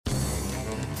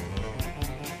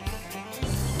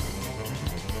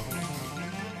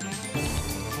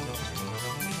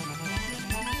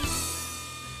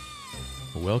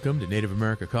Welcome to Native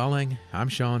America Calling. I'm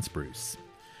Sean Spruce.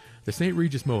 The St.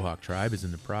 Regis Mohawk tribe is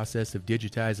in the process of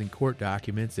digitizing court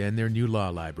documents and their new law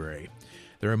library.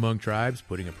 They're among tribes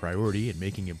putting a priority in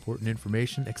making important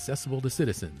information accessible to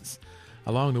citizens.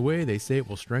 Along the way, they say it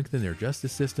will strengthen their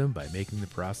justice system by making the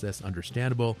process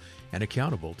understandable and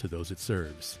accountable to those it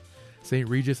serves. St.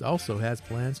 Regis also has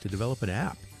plans to develop an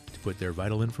app to put their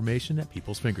vital information at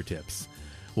people's fingertips.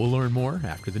 We'll learn more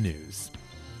after the news.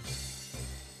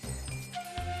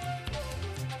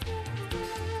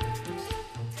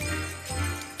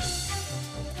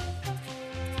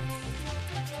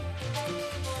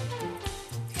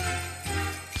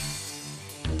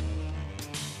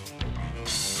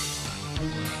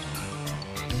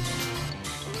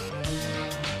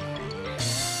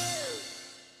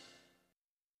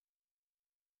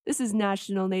 This is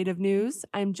National Native News.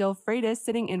 I'm Jill Freitas,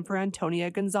 sitting in for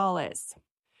Antonia Gonzalez.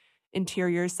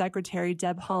 Interior Secretary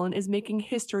Deb Haaland is making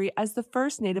history as the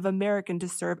first Native American to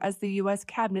serve as the U.S.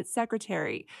 Cabinet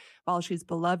Secretary. While she's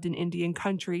beloved in Indian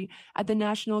country, at the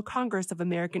National Congress of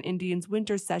American Indians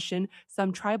winter session,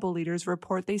 some tribal leaders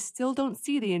report they still don't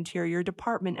see the Interior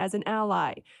Department as an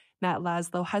ally. Matt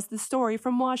Laszlo has the story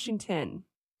from Washington.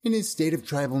 In his State of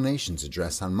Tribal Nations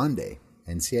address on Monday,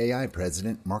 NCAI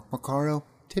President Mark Maccaro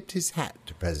tipped his hat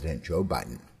to President Joe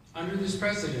Biden. Under this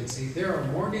presidency, there are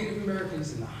more Native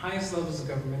Americans in the highest levels of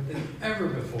government than ever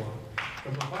before,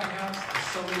 from the White House to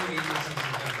so many agencies of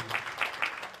government.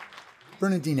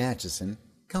 Bernadine Atchison,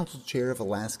 Council Chair of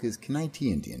Alaska's Kainai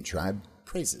Indian Tribe,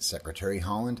 praises Secretary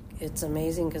Haaland. It's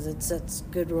amazing because it sets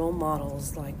good role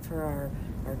models like for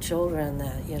our children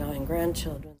that, and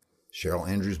grandchildren. Cheryl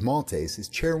Andrews Maltese is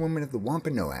chairwoman of the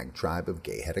Wampanoag Tribe of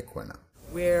Gayhetequina.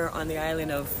 We're on the island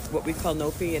of what we call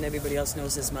Nopi, and everybody else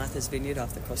knows as Martha's Vineyard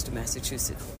off the coast of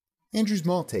Massachusetts. Andrews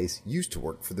Maltese used to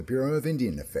work for the Bureau of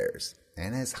Indian Affairs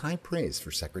and has high praise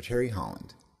for Secretary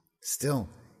Haaland. Still,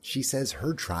 she says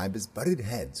her tribe has butted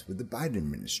heads with the Biden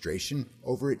administration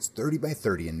over its 30 by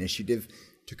 30 initiative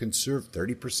to conserve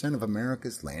 30% of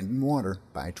America's land and water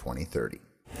by 2030.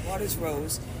 Waters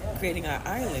rose, creating our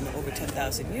island over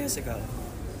 10,000 years ago.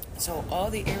 So all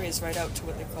the areas right out to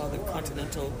what they call the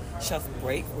continental shelf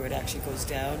break, where it actually goes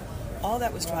down, all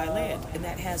that was dry land, and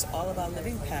that has all of our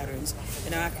living patterns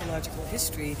and our archaeological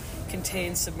history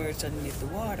contained submerged underneath the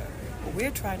water. But we're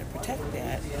trying to protect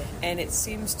that, and it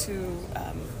seems to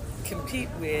compete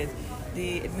with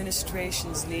the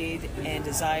administration's need and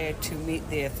desire to meet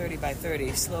their 30 by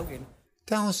 30 slogan.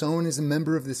 Dallas Owen is a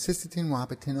member of the Sisseton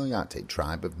Wahpeton Oyate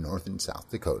tribe of North and South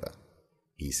Dakota.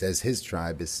 He says his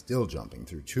tribe is still jumping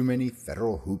through too many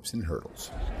federal hoops and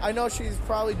hurdles. I know she's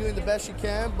probably doing the best she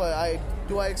can, but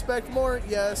do I expect more?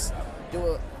 Yes.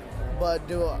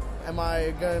 Am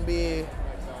I going to be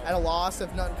at a loss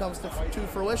if nothing comes to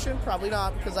fruition? Probably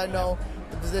not, because I know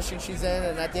the position she's in,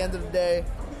 and at the end of the day,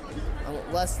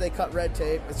 unless they cut red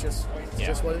tape, it's just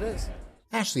what it is.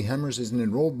 Ashley Hemmers is an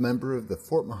enrolled member of the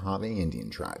Fort Mojave Indian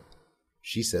Tribe.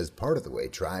 She says part of the way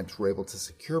tribes were able to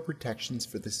secure protections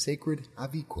for the sacred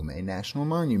Avikwame National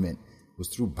Monument was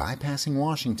through bypassing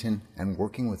Washington and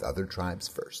working with other tribes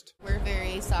first. We're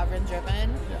very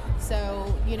sovereign-driven,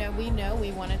 so, we know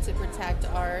we wanted to protect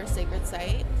our sacred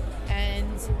site,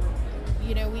 and,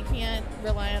 we can't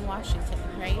rely on Washington,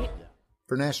 right?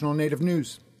 For National Native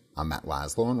News, I'm Matt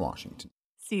Laszlo in Washington.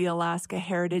 The Alaska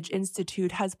Heritage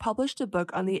Institute has published a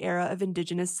book on the era of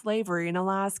indigenous slavery in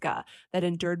Alaska that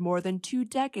endured more than 2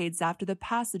 decades after the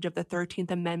passage of the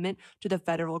 13th Amendment to the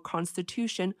federal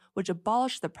Constitution, which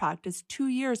abolished the practice 2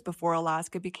 years before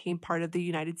Alaska became part of the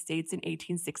United States in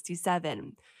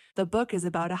 1867. The book is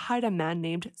about a Haida man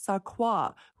named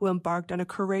Sakwa, who embarked on a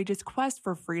courageous quest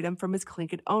for freedom from his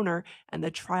Tlingit owner and the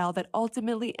trial that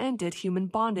ultimately ended human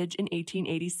bondage in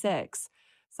 1886.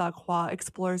 Sakwa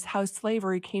explores how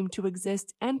slavery came to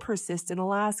exist and persist in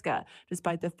Alaska,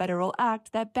 despite the federal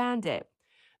act that banned it.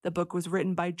 The book was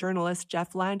written by journalists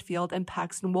Jeff Landfield and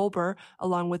Paxton Wolber,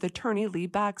 along with attorney Lee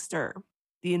Baxter.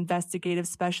 The investigative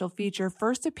special feature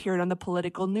first appeared on the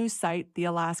political news site, The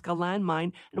Alaska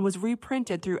Landmine, and was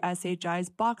reprinted through SHI's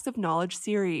Box of Knowledge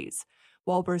series.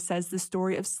 Wolber says the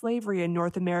story of slavery in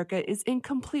North America is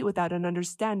incomplete without an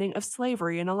understanding of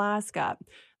slavery in Alaska.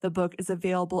 The book is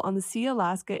available on the See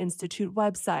Alaska Institute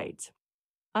website.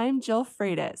 I'm Jill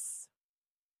Freitas.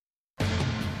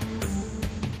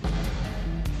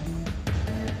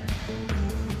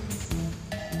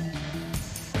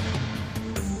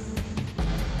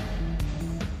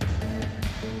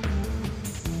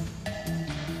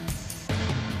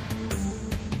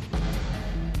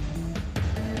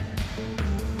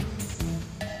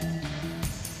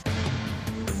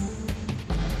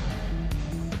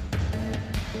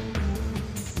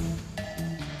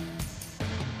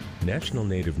 National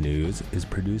Native News is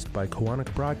produced by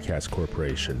Koahnic Broadcast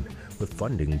Corporation with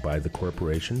funding by the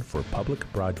Corporation for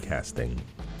Public Broadcasting.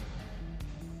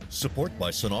 Support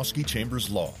by Sonosky Chambers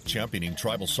Law, championing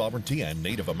tribal sovereignty and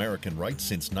Native American rights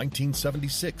since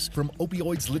 1976. From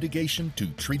opioids litigation to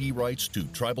treaty rights to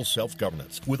tribal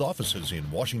self-governance. With offices in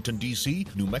Washington, D.C.,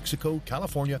 New Mexico,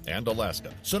 California, and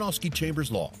Alaska. Sonosky Chambers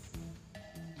Law.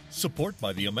 Support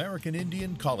by the American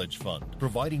Indian College Fund,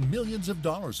 providing millions of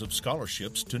dollars of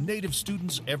scholarships to Native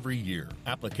students every year.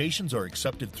 Applications are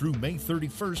accepted through May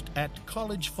 31st at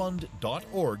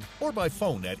collegefund.org or by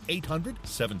phone at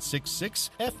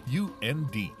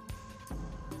 800-766-FUND.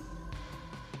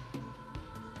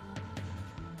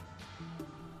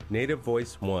 Native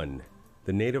Voice One,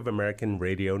 the Native American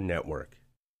Radio Network.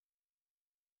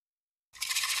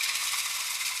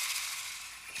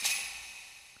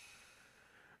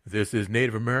 This is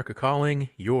Native America Calling,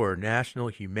 your National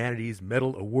Humanities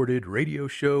Medal awarded radio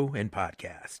show and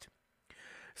podcast.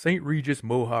 St. Regis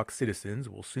Mohawk citizens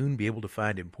will soon be able to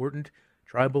find important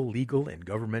tribal, legal, and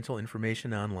governmental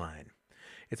information online.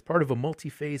 It's part of a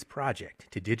multi-phase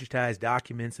project to digitize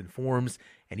documents and forms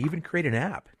and even create an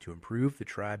app to improve the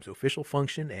tribe's official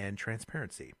function and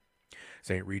transparency.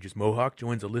 St. Regis Mohawk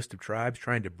joins a list of tribes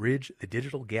trying to bridge the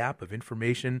digital gap of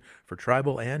information for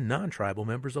tribal and non-tribal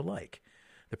members alike.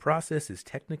 The process is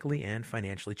technically and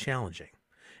financially challenging.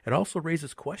 It also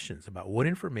raises questions about what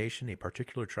information a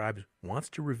particular tribe wants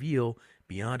to reveal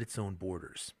beyond its own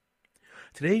borders.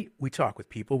 Today, we talk with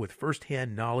people with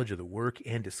firsthand knowledge of the work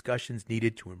and discussions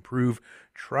needed to improve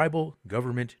tribal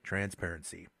government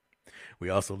transparency. We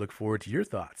also look forward to your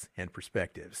thoughts and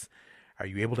perspectives. Are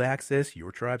you able to access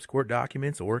your tribe's court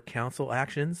documents or council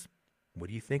actions? What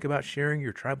do you think about sharing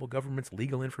your tribal government's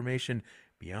legal information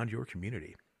beyond your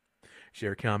community?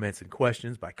 Share comments and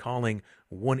questions by calling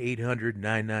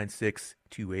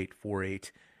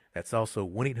 1-800-996-2848. That's also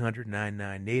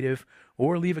 1-800-99-NATIVE,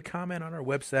 or leave a comment on our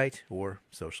website or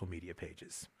social media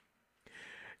pages.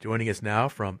 Joining us now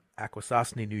from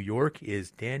Akwesasne, New York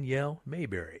is Danielle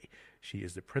Mayberry. She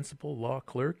is the principal law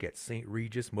clerk at St.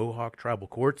 Regis Mohawk Tribal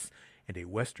Courts and a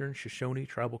Western Shoshone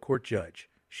Tribal Court judge.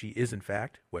 She is, in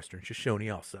fact, Western Shoshone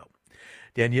also.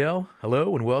 Danielle,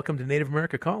 hello and welcome to Native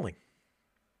America Calling.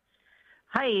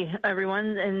 Hi,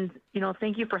 everyone, and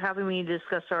thank you for having me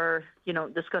discuss our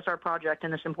project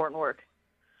and this important work.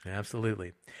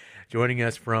 Absolutely. Joining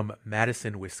us from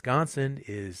Madison, Wisconsin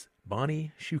is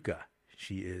Bonnie Shuka.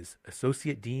 She is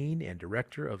Associate Dean and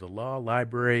Director of the Law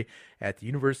Library at the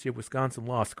University of Wisconsin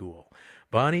Law School.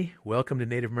 Bonnie, welcome to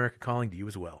Native America Calling to you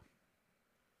as well.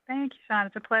 Thank you, Sean.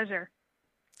 It's a pleasure.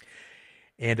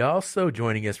 And also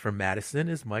joining us from Madison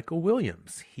is Michael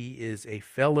Williams. He is a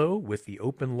fellow with the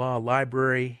Open Law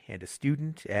Library and a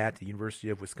student at the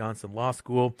University of Wisconsin Law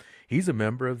School. He's a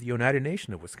member of the Oneida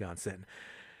Nation of Wisconsin.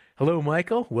 Hello,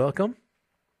 Michael. Welcome.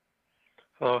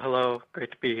 Hello.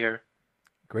 Great to be here.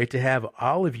 Great to have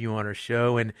all of you on our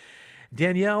show. And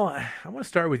Danielle, I want to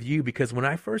start with you because when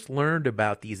I first learned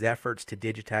about these efforts to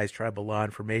digitize tribal law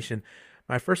information,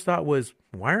 my first thought was,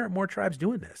 why aren't more tribes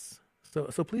doing this?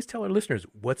 So please tell our listeners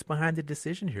what's behind the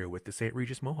decision here with the St.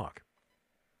 Regis Mohawk.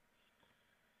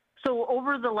 So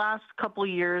over the last couple of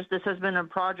years, this has been a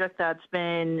project that's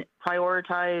been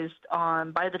prioritized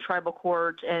by the tribal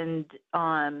court and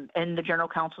the general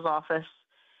counsel's office.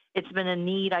 It's been a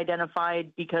need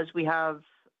identified because we have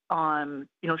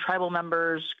tribal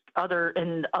members,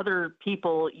 other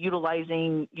people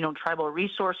utilizing tribal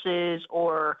resources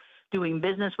or doing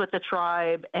business with the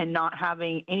tribe and not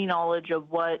having any knowledge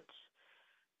of what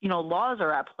laws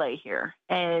are at play here.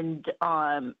 And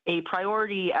a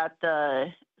priority at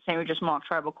the St. Regis Mohawk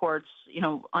Tribal Courts,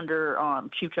 under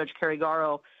Chief Judge Carrie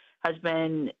Garrow, has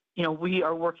been, we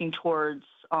are working towards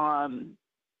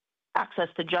access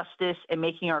to justice and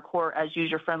making our court as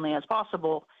user-friendly as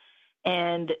possible.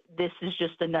 And this is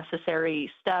just a necessary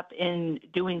step in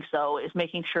doing so, is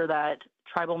making sure that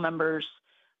tribal members,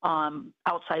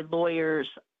 outside lawyers,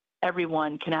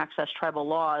 everyone can access tribal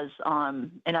laws.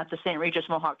 And at the St. Regis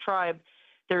Mohawk Tribe,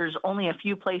 there's only a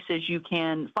few places you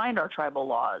can find our tribal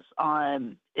laws.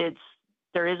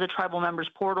 There is a tribal members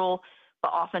portal, but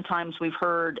oftentimes we've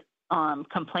heard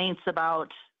complaints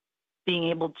about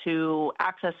being able to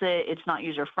access it. It's not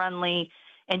user-friendly.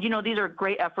 And, these are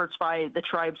great efforts by the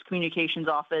tribe's communications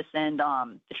office and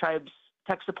the tribe's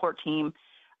tech support team.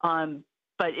 But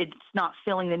it's not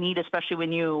filling the need, especially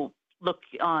when you look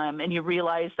and you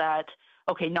realize that,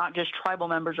 okay, not just tribal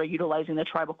members are utilizing the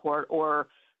tribal court or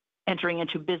entering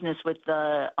into business with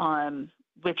the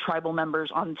with tribal members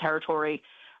on the territory.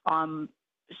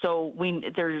 so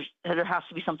there has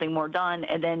to be something more done.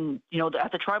 And then,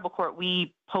 at the tribal court,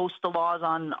 we post the laws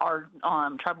on our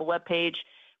tribal webpage,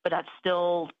 but that's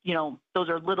still, those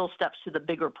are little steps to the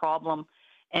bigger problem.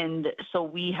 And so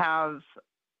we have,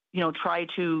 tried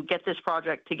to get this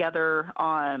project together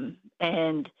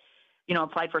and,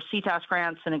 applied for CTAS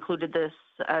grants and included this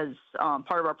as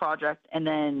part of our project. And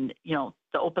then,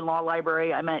 the Open Law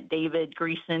Library, I met David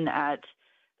Greason at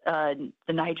the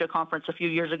NYJA conference a few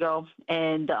years ago.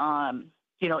 And,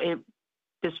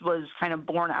 this was kind of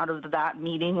born out of that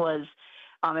meeting was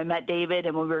I met David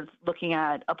and we were looking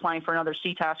at applying for another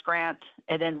CTAS grant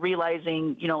and then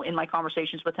realizing, in my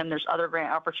conversations with him, there's other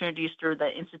grant opportunities through the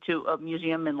Institute of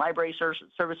Museum and Library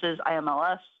Services,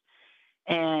 IMLS.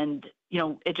 And,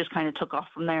 it just kind of took off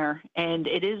from there. And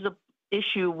it is a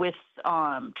issue with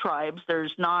tribes.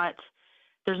 There's not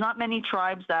many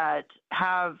tribes that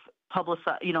have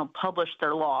published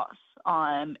their laws.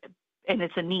 And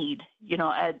it's a need,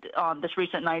 at this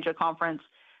recent NYJA conference,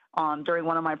 during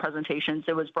one of my presentations,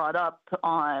 it was brought up,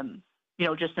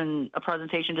 just in a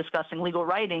presentation discussing legal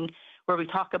writing, where we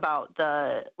talk about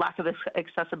the lack of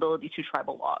accessibility to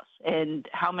tribal laws and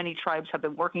how many tribes have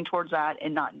been working towards that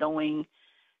and not knowing,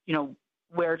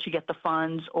 where to get the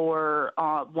funds or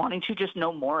wanting to just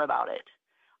know more about it.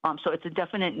 So it's a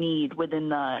definite need within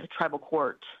the tribal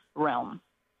court realm.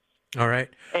 All right.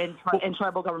 And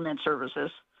tribal government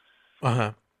services.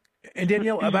 Uh-huh. And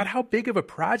Danielle, about how big of a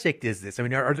project is this? I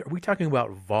mean, are we talking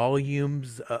about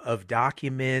volumes of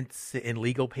documents and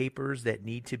legal papers that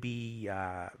need to be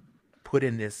put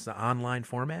in this online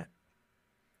format?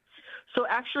 So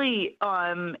actually,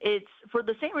 it's for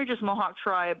the St. Regis Mohawk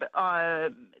tribe.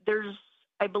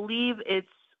 I believe it's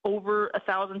over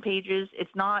 1,000 pages. It's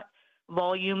not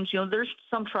volumes. There's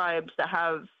some tribes that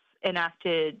have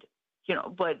enacted,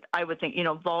 but I would think,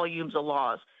 volumes of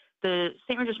laws. The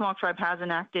St. Regis Mohawk tribe has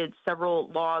enacted several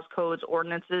laws, codes,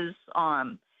 ordinances,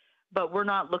 but we're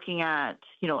not looking at,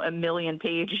 a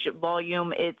million-page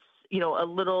volume. It's, a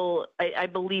little, I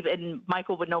believe, and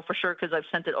Michael would know for sure because I've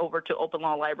sent it over to Open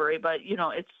Law Library, but,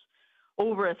 it's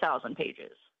over 1,000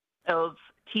 pages of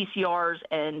TCRs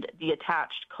and the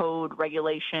attached code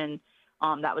regulation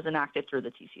that was enacted through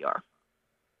the TCR.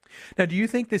 Now, do you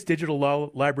think this digital law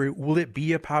library, will it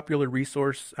be a popular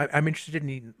resource? I'm interested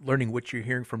in learning what you're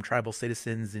hearing from tribal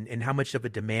citizens and how much of a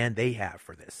demand they have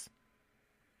for this.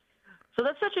 So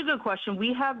that's such a good question.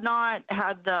 We have not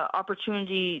had the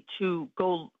opportunity to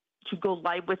go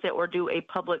live with it or do a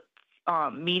public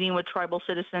meeting with tribal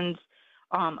citizens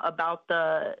about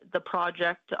the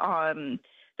project.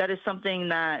 That is something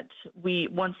that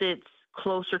once it's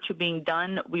closer to being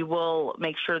done, we will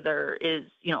make sure there is,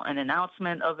 an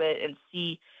announcement of it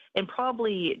and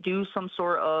probably do some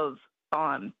sort of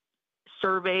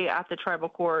survey at the tribal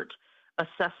court,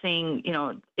 assessing,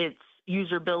 its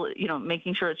usability,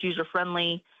 making sure it's user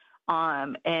friendly,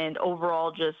 and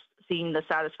overall just seeing the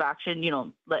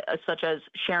satisfaction, such as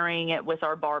sharing it with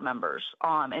our bar members,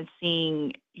 and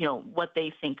seeing, what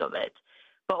they think of it.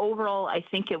 But overall, I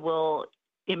think it will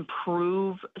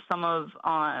improve some of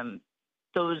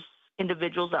those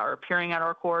individuals that are appearing at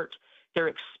our court, their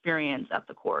experience at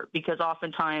the court. Because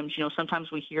oftentimes,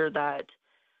 sometimes we hear that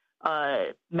a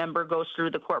member goes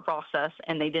through the court process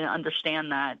and they didn't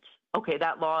understand that, okay,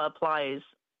 that law applies,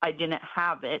 I didn't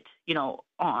have it,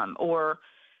 or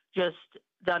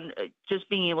just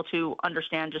being able to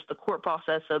understand just the court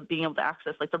process of being able to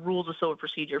access, like the rules of civil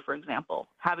procedure, for example,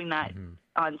 having that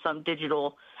on some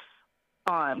digital,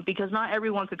 because not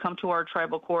everyone could come to our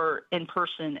tribal court in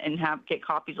person and get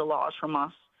copies of laws from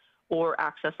us or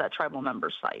access that tribal member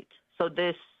site. So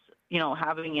this,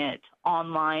 having it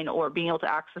online or being able to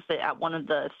access it at one of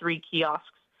the 3 kiosks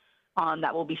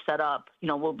that will be set up,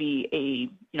 will be a,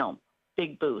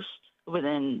 big boost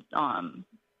within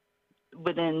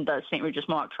the St. Regis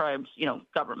Mohawk tribe's,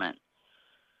 government.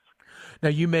 Now,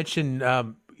 you mentioned,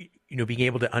 being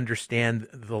able to understand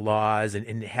the laws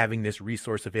and having this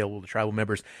resource available to tribal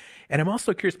members. And I'm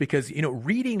also curious because,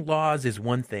 reading laws is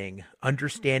one thing.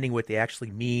 Understanding what they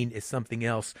actually mean is something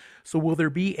else. So will there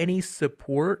be any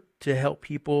support to help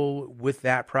people with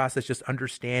that process, just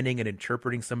understanding and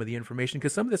interpreting some of the information?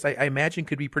 Because some of this, I imagine,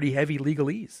 could be pretty heavy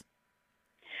legalese.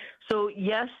 So,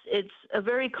 yes, it's a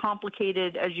very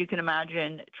complicated, as you can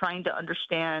imagine, trying to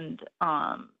understand,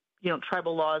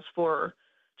 tribal laws for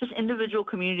just individual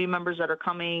community members that are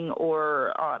coming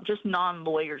or just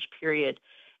non-lawyers, period.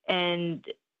 And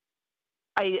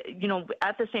at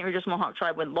the St. Regis Mohawk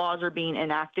tribe, when laws are being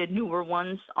enacted, newer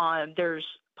ones, there's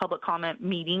public comment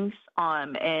meetings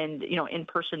and,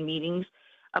 in-person meetings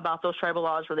about those tribal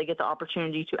laws where they get the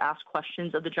opportunity to ask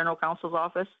questions of the General Counsel's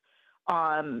office.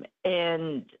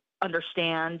 and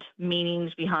understand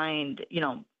meanings behind,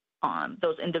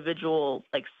 those individual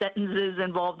like sentences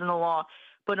involved in the law.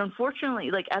 But unfortunately,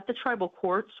 like at the tribal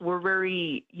courts, we're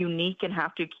very unique and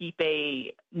have to keep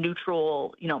a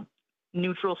neutral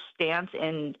stance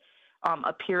and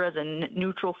appear as a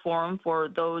neutral forum for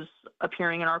those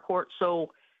appearing in our court.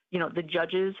 So, the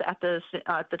judges at the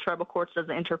tribal courts does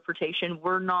the interpretation.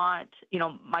 We're not,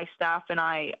 my staff and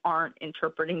I aren't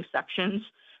interpreting sections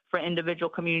for individual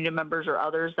community members or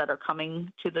others that are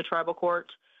coming to the tribal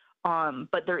court.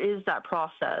 But there is that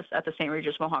process at the St.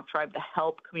 Regis Mohawk Tribe to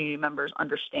help community members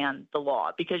understand the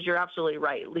law, because you're absolutely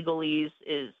right. Legalese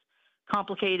is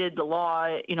complicated. The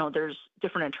law, there's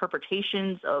different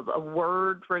interpretations of a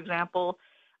word, for example.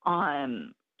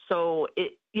 So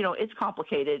it's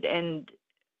complicated. And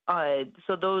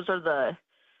so those are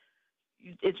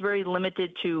it's very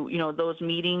limited to, those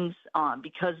meetings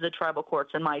because the tribal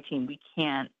courts and my team, we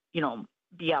can't,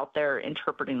 be out there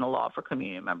interpreting the law for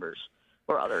community members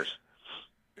or others.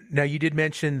 Now, you did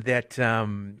mention that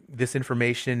this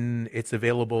information, it's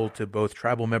available to both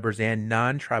tribal members and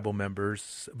non-tribal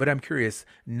members, but I'm curious,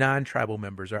 non-tribal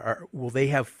members, will they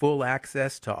have full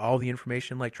access to all the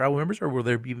information like tribal members, or will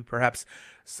there be perhaps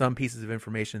some pieces of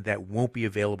information that won't be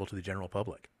available to the general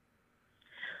public?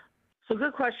 So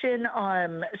good question.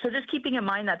 So just keeping in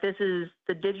mind that this is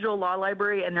the digital law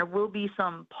library, and there will be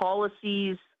some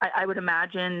policies, I would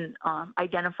imagine,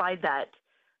 identified that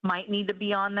might need to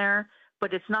be on there,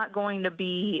 but it's not going to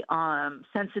be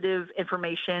sensitive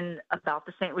information about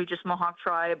the St. Regis Mohawk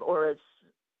Tribe or its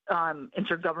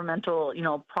intergovernmental,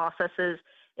 processes.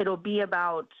 It'll be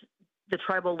about the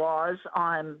tribal laws.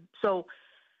 So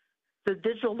the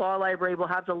digital law library will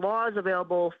have the laws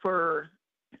available for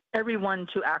everyone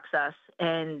to access,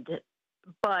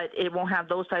 but it won't have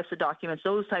those types of documents.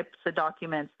 Those types of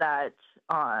documents that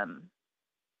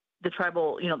the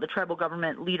tribal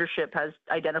government leadership has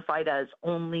identified as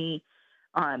only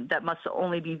that must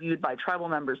only be viewed by tribal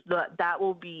members. That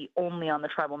will be only on the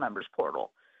tribal members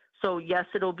portal. So yes,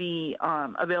 it'll be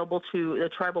available to the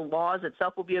tribal laws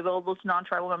itself will be available to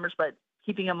non-tribal members, but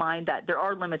keeping in mind that there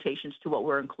are limitations to what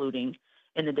we're including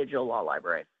in the digital law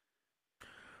library.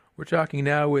 We're talking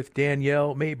now with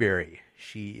Danielle Mayberry.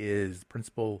 She is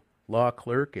principal law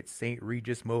clerk at St.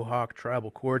 Regis Mohawk Tribal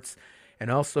Courts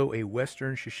and also a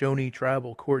Western Shoshone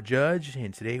Tribal Court judge.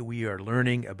 And today we are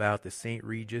learning about the St.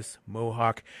 Regis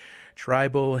Mohawk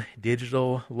Tribal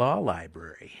Digital Law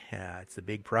Library. It's a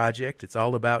big project. It's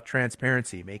all about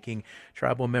transparency, making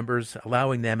tribal members,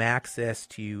 allowing them access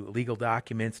to legal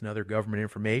documents and other government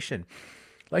information.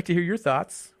 I'd like to hear your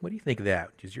thoughts. What do you think of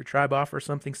that? Does your tribe offer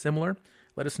something similar?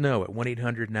 Let us know at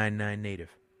 1-800-99-NATIVE.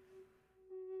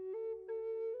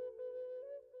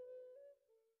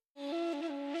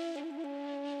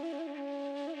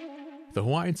 The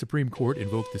Hawaiian Supreme Court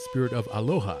invoked the spirit of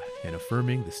aloha in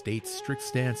affirming the state's strict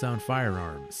stance on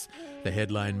firearms. The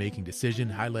headline-making decision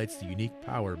highlights the unique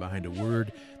power behind a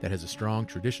word that has a strong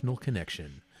traditional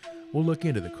connection. We'll look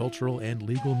into the cultural and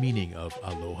legal meaning of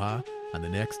aloha on the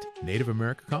next Native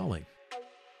America Calling.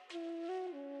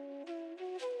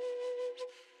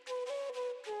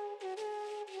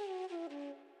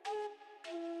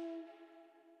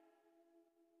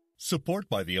 Support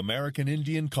by the American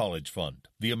Indian College Fund.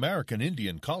 The American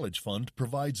Indian College Fund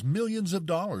provides millions of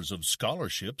dollars of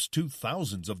scholarships to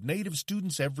thousands of Native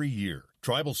students every year.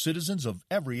 Tribal citizens of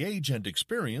every age and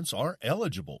experience are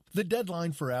eligible. The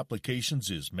deadline for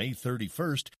applications is May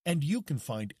 31st, and you can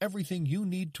find everything you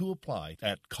need to apply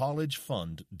at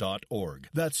collegefund.org.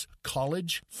 That's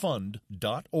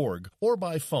collegefund.org, or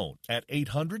by phone at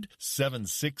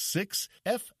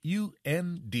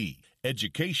 800-766-FUND.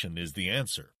 Education is the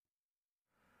answer.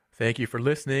 Thank you for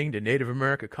listening to Native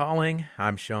America Calling.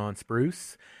 I'm Sean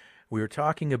Spruce. We are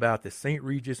talking about the St.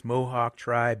 Regis Mohawk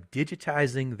Tribe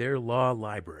digitizing their law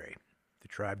library. The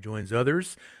tribe joins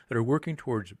others that are working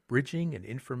towards bridging an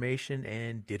information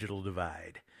and digital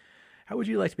divide. How would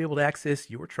you like to be able to access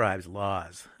your tribe's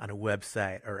laws on a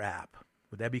website or app?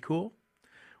 Would that be cool?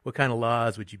 What kind of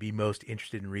laws would you be most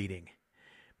interested in reading?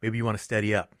 Maybe you want to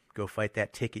study up, go fight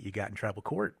that ticket you got in tribal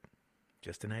court.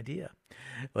 Just an idea.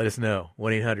 Let us know.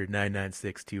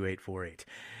 1-800-996-2848.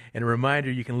 And a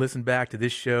reminder, you can listen back to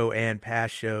this show and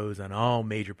past shows on all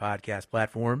major podcast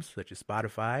platforms, such as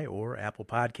Spotify or Apple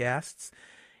Podcasts.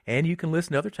 And you can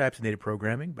listen to other types of Native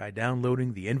programming by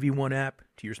downloading the NV1 app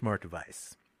to your smart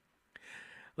device.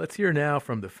 Let's hear now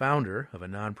from the founder of a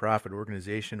nonprofit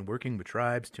organization working with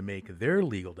tribes to make their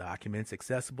legal documents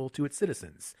accessible to its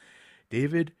citizens.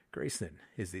 David Grayson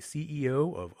is the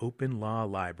CEO of Open Law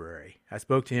Library. I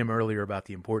spoke to him earlier about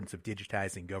the importance of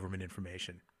digitizing government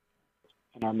information.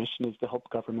 and our mission is to help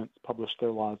governments publish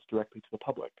their laws directly to the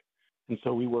public. And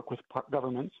so we work with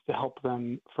governments to help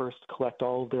them first collect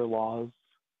all of their laws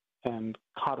and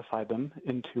codify them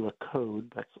into a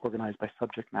code that's organized by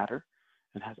subject matter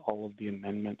and has all of the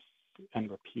amendments and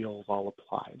repeals all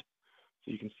applied.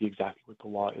 So you can see exactly what the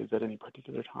law is at any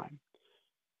particular time.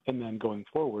 And then going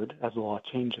forward, as the law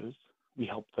changes, we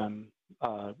help them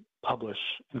publish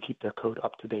and keep their code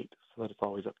up to date so that it's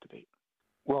always up to date.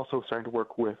 We're also starting to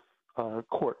work with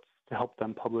courts to help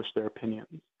them publish their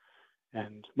opinions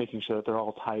and making sure that they're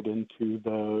all tied into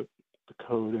the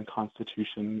code and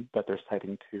constitution that they're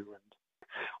citing to.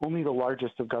 And only the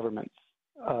largest of governments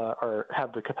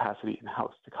have the capacity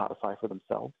in-house to codify for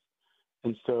themselves.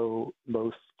 And so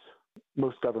most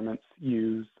governments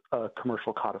use a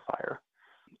commercial codifier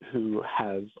who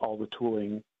has all the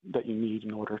tooling that you need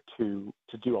in order to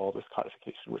do all this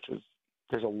codification, which is,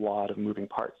 there's a lot of moving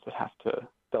parts that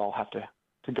all have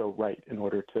to go right in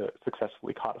order to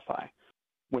successfully codify.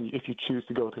 If you choose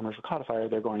to go with a commercial codifier,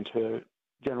 they're going to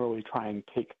generally try and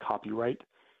take copyright,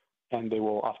 and they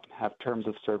will often have terms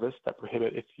of service that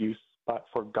prohibit its use but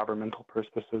for governmental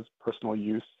purposes, personal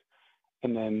use,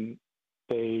 and then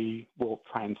they will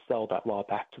try and sell that law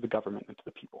back to the government and to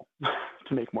the people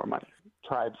to make more money.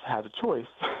 Tribes have a choice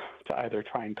to either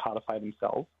try and codify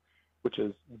themselves, which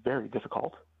is very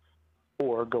difficult,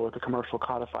 or go with a commercial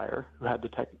codifier who had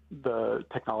the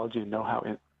technology and know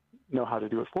how to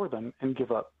do it for them and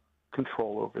give up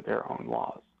control over their own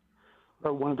laws.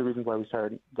 One of the reasons why we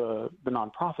started the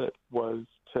nonprofit was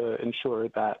to ensure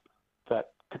that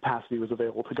capacity was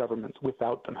available to governments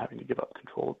without them having to give up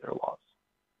control of their laws.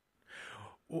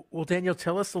 Well, Daniel,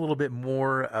 tell us a little bit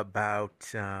more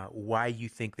about why you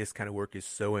think this kind of work is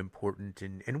so important,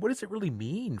 and what does it really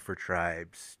mean for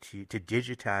tribes to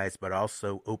digitize but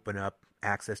also open up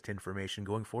access to information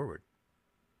going forward?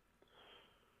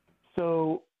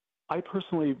 So I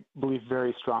personally believe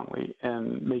very strongly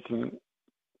in making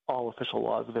all official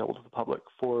laws available to the public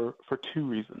for two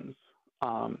reasons.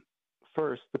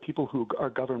 First, the people who are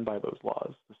governed by those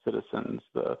laws, the citizens,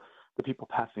 the people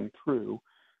passing through,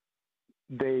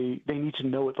 they need to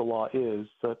know what the law is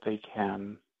so that they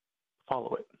can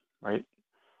follow it, right?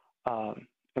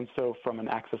 And so from an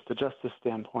access to justice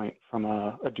standpoint, from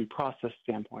a due process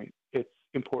standpoint, it's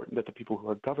important that the people who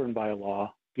are governed by a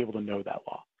law be able to know that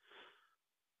law.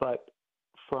 But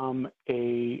from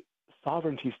a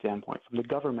sovereignty standpoint, from the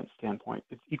government standpoint,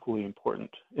 it's equally important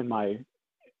in my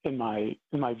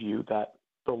view that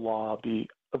the law be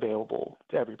available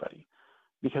to everybody,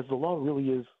 because the law really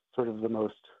is sort of the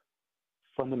most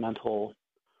fundamental,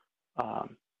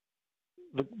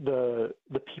 the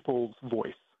people's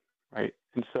voice, right?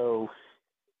 And so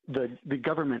the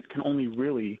government can only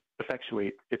really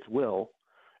effectuate its will,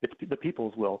 the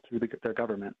people's will through their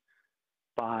government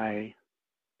by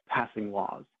passing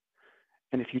laws.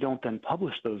 And if you don't then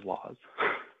publish those laws,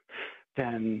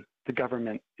 then the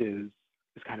government is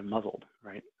kind of muzzled,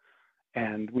 right?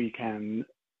 And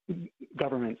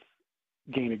governments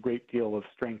gain a great deal of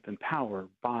strength and power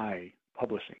by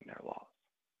publishing their laws.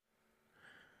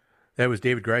 That was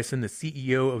David Greisen, the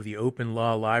CEO of the Open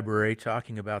Law Library,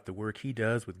 talking about the work he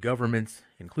does with governments,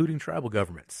 including tribal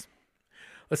governments.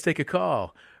 Let's take a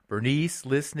call. Bernice,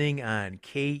 listening on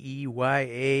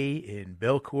KEYA in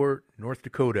Belcourt, North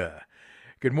Dakota.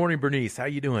 Good morning, Bernice. How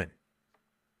you doing?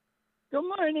 Good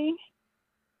morning.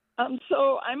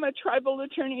 So I'm a tribal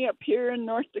attorney up here in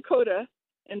North Dakota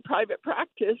in private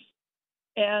practice,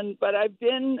 but I've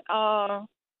been a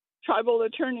tribal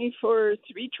attorney for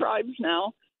 3 tribes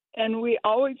now, and we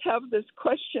always have this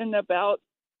question about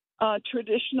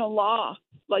traditional law.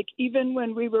 Like even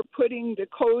when we were putting the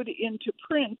code into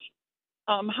print,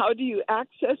 how do you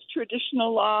access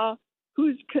traditional law?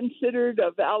 Who's considered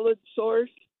a valid source?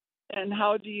 And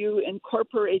how do you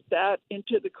incorporate that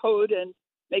into the code and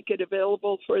make it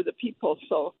available for the people?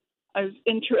 So I was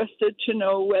interested to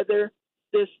know whether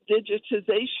this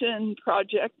digitization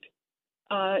project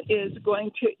is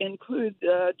going to include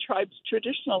the tribe's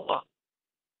traditional law.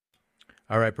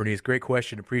 All right, Bernice, great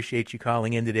question. Appreciate you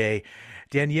calling in today.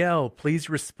 Danielle, please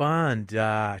respond.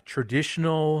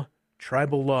 Traditional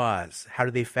tribal laws, how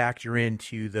do they factor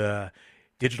into the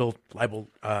digital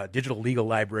legal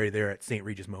library there at St.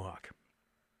 Regis Mohawk?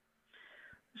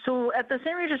 So at the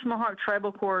St. Regis Mohawk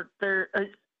Tribal Court, St.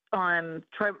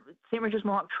 Regis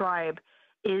Mohawk Tribe,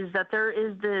 is that there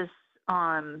is this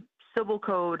civil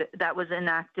code that was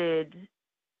enacted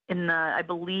in I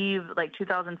believe,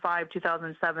 2005,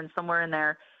 2007, somewhere in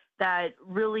there, that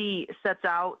really sets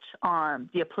out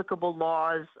the applicable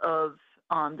laws of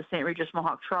the St. Regis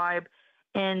Mohawk Tribe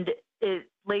and it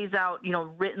lays out,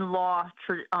 written law,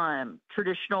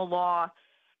 traditional law,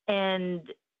 and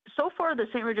so far the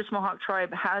St. Regis Mohawk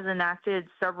Tribe has enacted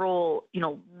several,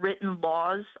 written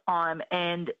laws,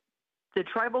 and the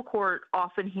tribal court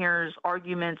often hears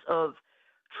arguments of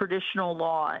traditional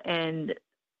law and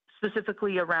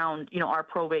specifically around, our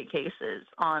probate cases.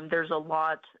 There's a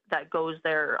lot that goes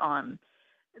there,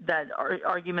 that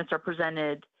arguments are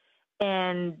presented.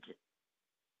 And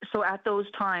so at those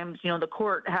times, the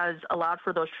court has allowed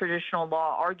for those traditional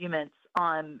law arguments.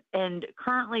 And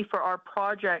currently for our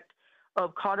project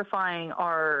of codifying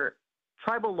our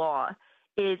tribal law,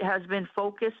 it has been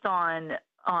focused on,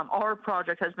 our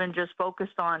project has been just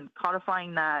focused on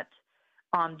codifying that,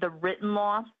 the written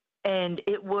law. And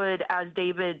it would, as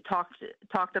David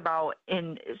talked about,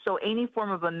 so any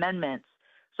form of amendments.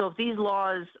 So if these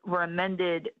laws were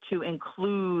amended to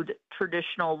include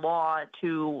traditional law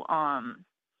to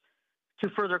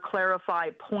further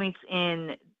clarify points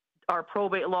in our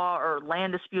probate law or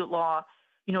land dispute law,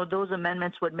 those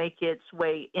amendments would make its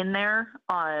way in there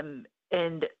and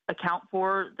account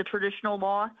for the traditional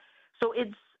law. So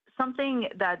it's something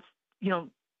that's,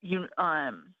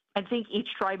 I think each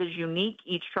tribe is unique.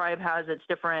 Each tribe has its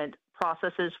different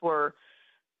processes for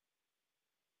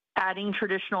adding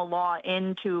traditional law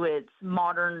into its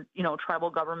modern, tribal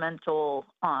governmental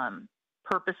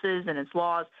purposes and its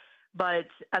laws. But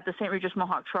at the St. Regis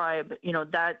Mohawk Tribe,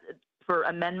 that for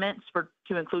amendments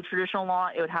to include traditional law,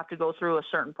 it would have to go through a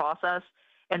certain process.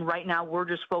 And right now we're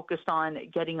just focused on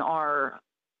getting our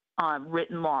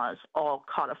written laws all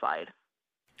codified.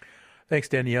 Thanks,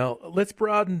 Danielle. Let's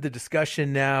broaden the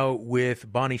discussion now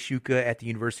with Bonnie Shuka at the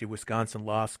University of Wisconsin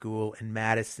Law School in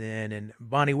Madison. And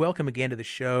Bonnie, welcome again to the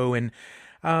show. And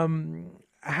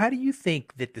how do you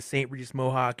think that the St. Regis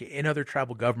Mohawk and other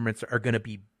tribal governments are going to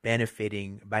be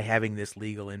benefiting by having this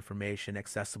legal information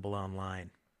accessible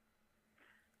online?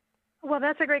 Well,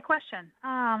 that's a great question.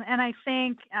 And I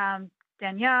think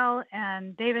Danielle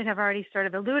and David have already sort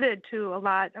of alluded to a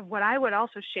lot of what I would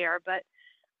also share, but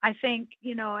I think,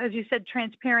 as you said,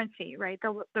 transparency, right?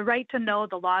 The right to know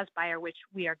the laws by which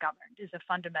we are governed is a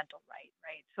fundamental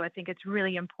right? So I think it's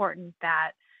really important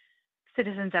that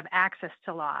citizens have access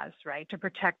to laws, right, to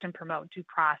protect and promote due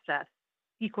process,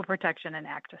 equal protection, and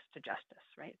access to justice,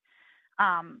 right?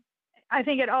 I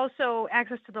think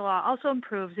access to the law also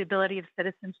improves the ability of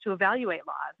citizens to evaluate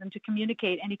laws and to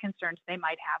communicate any concerns they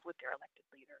might have with their elected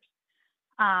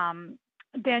leaders.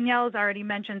 Danielle has already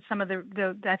mentioned some of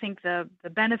the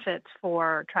benefits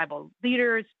for tribal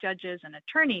leaders, judges, and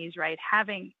attorneys, right?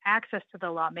 Having access to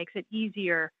the law makes it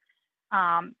easier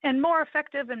and more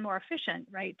effective and more efficient,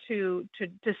 right, to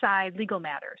decide legal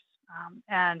matters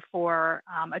and for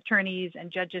attorneys and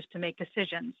judges to make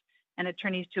decisions and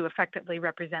attorneys to effectively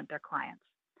represent their clients.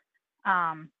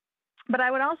 But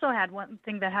I would also add one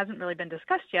thing that hasn't really been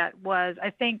discussed yet was I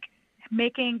think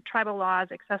making tribal laws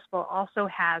accessible also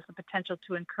has the potential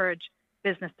to encourage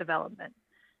business development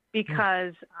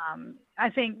because I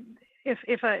think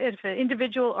if an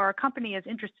individual or a company is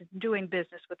interested in doing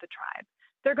business with the tribe,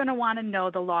 they're going to want to know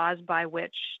the laws by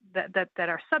which that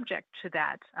are subject to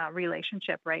that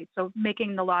relationship, right? So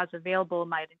making the laws available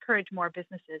might encourage more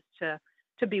businesses to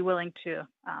be willing to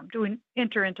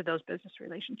enter into those business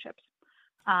relationships.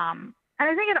 And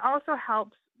I think it also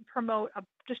helps promote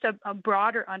just a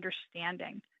broader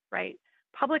understanding, right?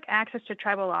 Public access to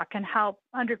tribal law can help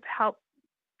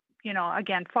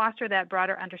again, foster that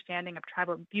broader understanding of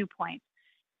tribal viewpoints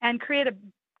and create a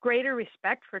greater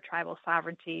respect for tribal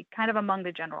sovereignty kind of among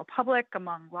the general public,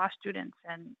 among law students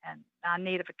and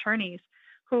non-Native attorneys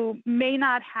who may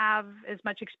not have as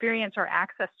much experience or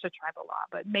access to tribal law,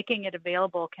 but making it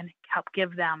available can help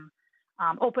give them,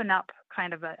 open up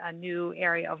kind of a new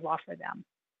area of law for them.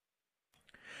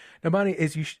 Now, Bonnie,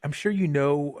 I'm sure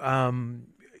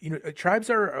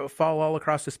tribes fall all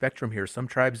across the spectrum here. Some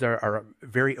tribes are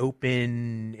very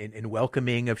open and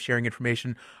welcoming of sharing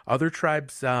information. Other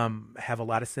tribes have a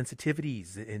lot of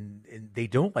sensitivities and they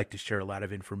don't like to share a lot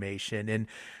of information. And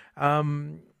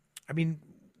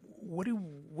what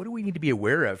do we need to be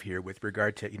aware of here with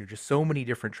regard to just so many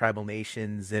different tribal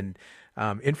nations and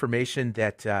information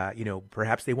that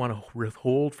perhaps they want to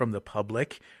withhold from the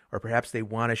public or perhaps they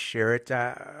want to share it?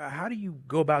 How do you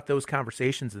go about those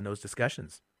conversations and those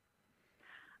discussions?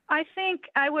 I think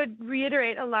I would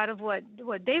reiterate a lot of what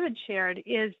David shared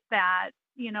is that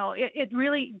it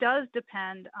really does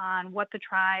depend on what the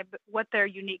tribe, what their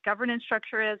unique governance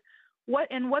structure is, what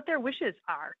their wishes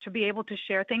are to be able to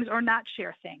share things or not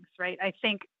share things, right? I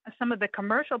think some of the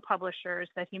commercial publishers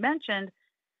that he mentioned,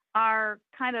 are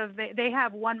kind of, they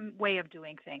have one way of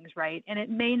doing things, right? And it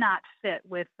may not fit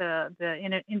with the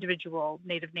individual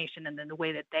Native nation and then the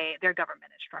way that their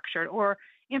government is structured, or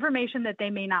information that they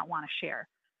may not want to share,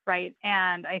 right?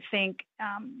 And I think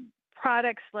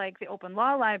products like the Open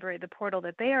Law Library, the portal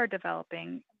that they are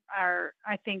developing, are,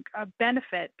 I think, a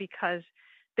benefit because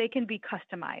they can be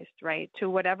customized, right, to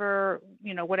whatever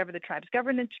the tribe's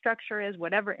governance structure is,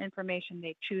 whatever information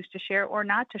they choose to share or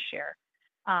not to share.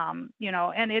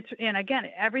 And again,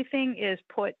 everything is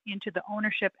put into the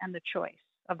ownership and the choice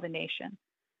of the nation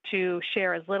to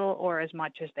share as little or as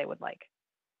much as they would like.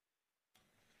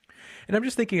 And I'm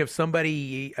just thinking of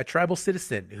somebody, a tribal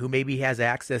citizen, who maybe has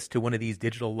access to one of these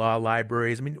digital law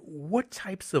libraries. I mean, what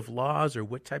types of laws or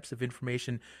what types of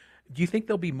information do you think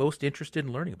they'll be most interested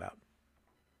in learning about?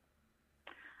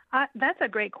 That's a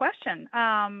great question.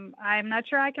 I'm not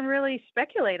sure I can really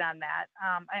speculate on that.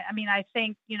 I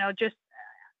think, just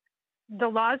the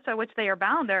laws to which they are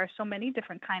bound, there are so many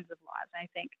different kinds of laws. I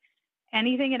think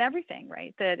anything and everything,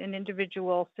 right, that an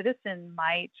individual citizen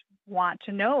might want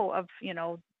to know of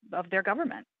their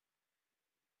government.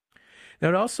 Now,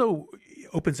 it also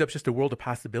opens up just a world of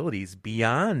possibilities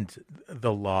beyond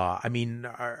the law. I mean,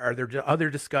 are there other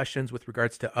discussions with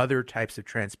regards to other types of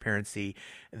transparency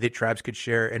that tribes could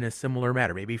share in a similar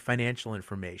matter? Maybe financial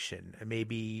information,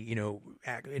 maybe,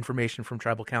 information from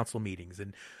tribal council meetings,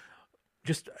 and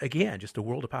just a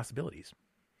world of possibilities.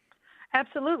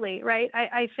 Absolutely, right.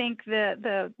 I think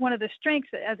the one of the strengths,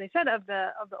 as I said, of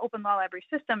the Open Law Library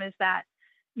system is that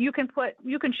you can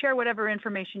share whatever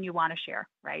information you want to share,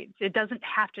 right? It doesn't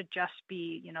have to just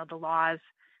be, the laws.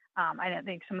 I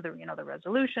think some of the, the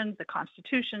resolutions, the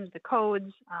constitutions, the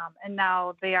codes, and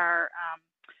now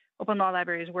Open Law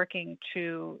Library is working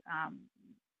to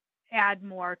add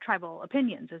more tribal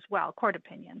opinions as well, court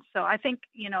opinions. So I think,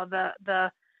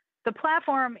 the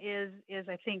platform is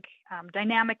I think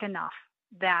dynamic enough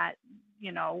that,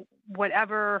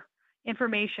 whatever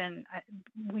information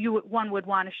one would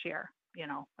want to share,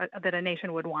 that a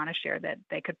nation would want to share, that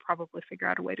they could probably figure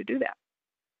out a way to do that.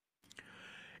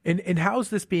 And how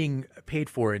is this being paid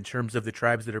for in terms of the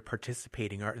tribes that are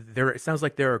participating? It sounds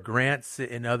like there are grants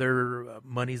and other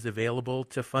monies available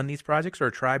to fund these projects, or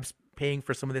are tribes paying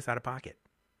for some of this out of pocket?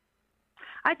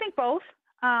 I think both.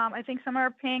 I think some are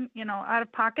paying, out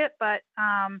of pocket, but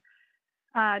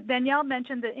Danielle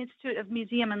mentioned the Institute of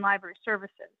Museum and Library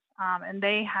Services. And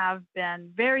they have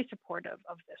been very supportive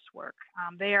of this work.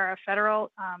 They are a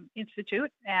federal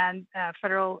institute and a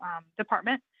federal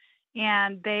department,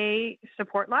 and they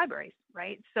support libraries,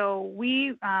 right? So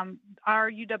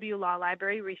our UW Law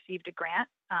Library received a grant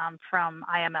from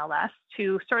IMLS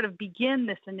to sort of begin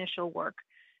this initial work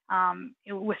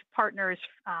with partners,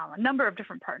 a number of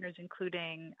different partners,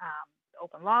 including the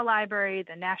Open Law Library,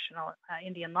 the National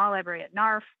Indian Law Library at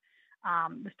NARF,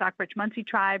 the Stockbridge-Munsee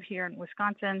Tribe here in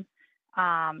Wisconsin,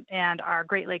 and our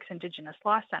Great Lakes Indigenous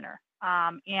Law Center.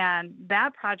 And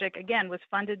that project, again, was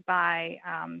funded by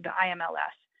the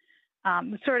IMLS,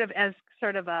 sort of as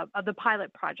the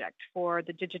pilot project for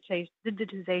the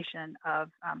digitization of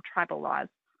tribal laws.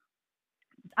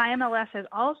 IMLS has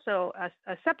also a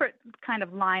separate kind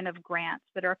of line of grants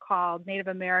that are called Native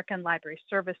American Library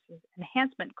Services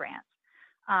Enhancement Grants.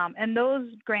 And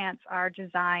those grants are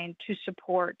designed to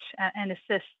support and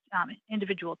assist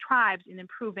individual tribes in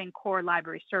improving core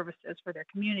library services for their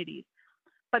communities.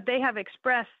 But they have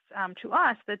expressed to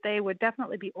us that they would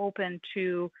definitely be open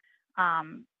to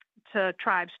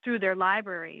tribes through their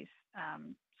libraries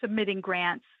submitting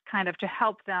grants kind of to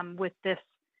help them with this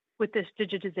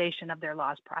digitization of their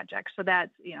laws projects. So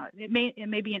that's, it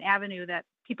may be an avenue that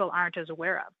people aren't as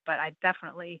aware of, but I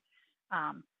definitely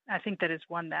I think that is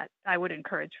one that I would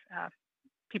encourage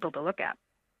people to look at.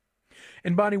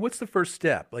 And Bonnie, what's the first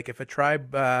step? Like if a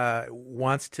tribe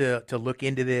wants to look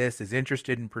into this, is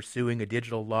interested in pursuing a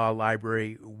digital law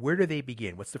library, where do they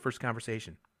begin? What's the first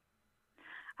conversation?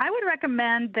 I would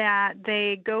recommend that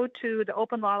they go to the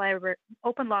Open Law Library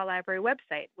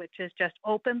website, which is just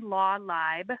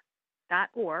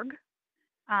openlawlib.org.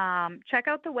 Check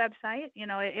out the website.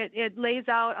 It lays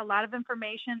out a lot of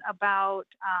information about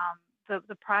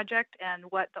the project and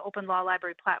what the Open Law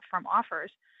Library platform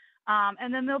offers.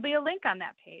 And then there'll be a link on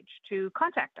that page to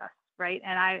contact us, right?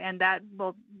 And that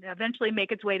will eventually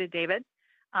make its way to David.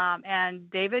 And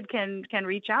David can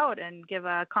reach out and give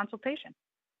a consultation.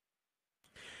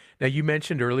 Now, you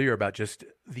mentioned earlier about just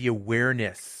the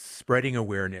awareness, spreading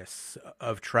awareness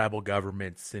of tribal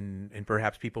governments and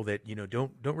perhaps people that,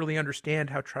 don't really understand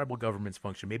how tribal governments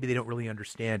function. Maybe they don't really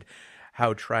understand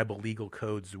how tribal legal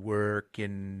codes work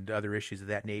and other issues of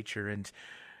that nature. And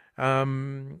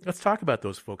Let's talk about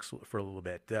those folks for a little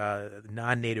bit.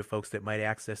 Non-native folks that might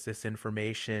access this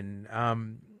information.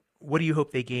 What do you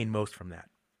hope they gain most from that?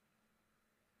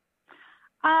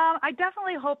 I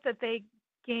definitely hope that they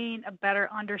gain a better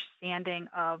understanding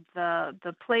of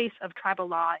the place of tribal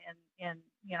law in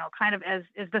kind of as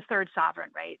the third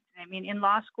sovereign, right? I mean, in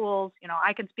law schools,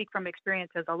 I can speak from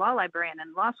experience as a law librarian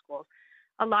in law schools.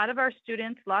 A lot of our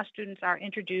law students are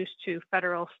introduced to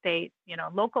federal, state,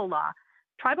 local law.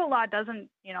 Tribal law doesn't,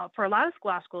 for a lot of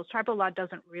law schools, tribal law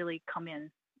doesn't really come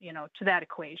in, to that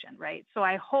equation, right? So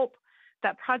I hope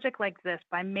that project like this,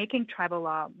 by making tribal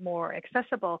law more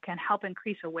accessible, can help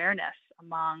increase awareness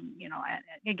among,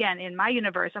 again, in my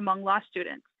universe, among law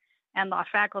students and law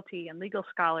faculty and legal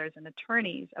scholars and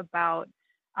attorneys about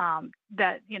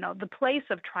that, the place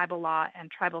of tribal law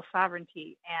and tribal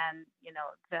sovereignty, and,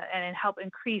 and help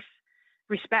increase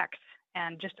respect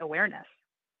and just awareness.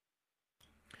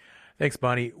 Thanks,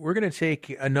 Bonnie. We're going to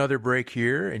take another break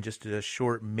here in just a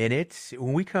short minute.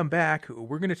 When we come back,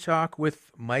 we're going to talk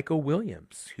with Michael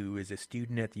Williams, who is a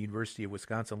student at the University of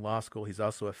Wisconsin Law School. He's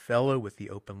also a fellow with the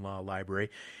Open Law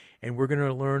Library. And we're going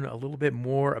to learn a little bit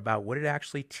more about what it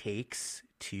actually takes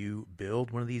to build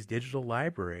one of these digital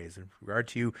libraries in regard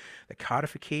to the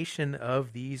codification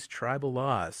of these tribal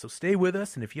laws. So stay with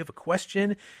us. And if you have a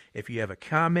question, if you have a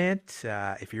comment,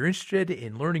 if you're interested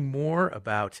in learning more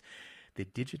about the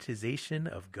digitization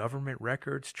of government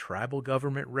records, tribal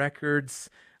government records,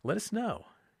 let us know.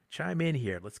 Chime in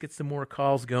here. Let's get some more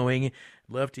calls going.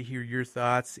 Love to hear your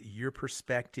thoughts, your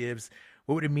perspectives.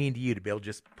 What would it mean to you to be able to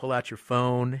just pull out your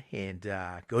phone and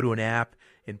go to an app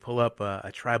and pull up a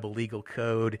tribal legal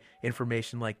code,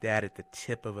 information like that at the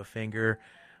tip of a finger?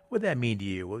 What would that mean to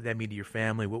you? What would that mean to your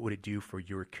family? What would it do for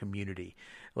your community?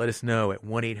 Let us know at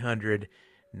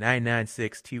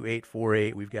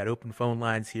 1-800-996-2848. We've got open phone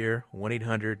lines here,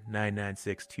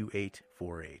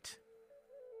 1-800-996-2848.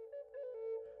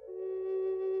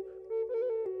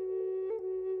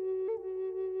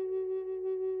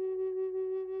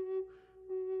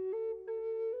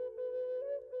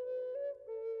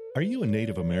 Are you a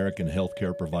Native American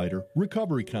healthcare provider,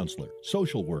 recovery counselor,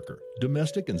 social worker,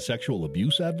 domestic and sexual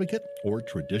abuse advocate, or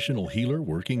traditional healer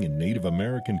working in Native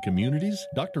American communities?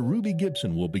 Dr. Ruby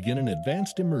Gibson will begin an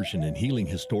advanced immersion in healing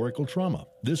historical trauma.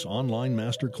 This online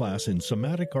masterclass in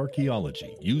somatic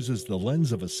archaeology uses the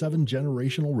lens of a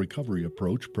 7-generational recovery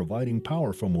approach, providing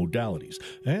powerful modalities,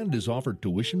 and is offered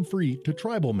tuition-free to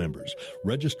tribal members.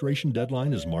 Registration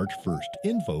deadline is March 1st.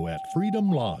 Info at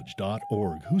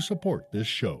freedomlodge.org, who support this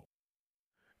show.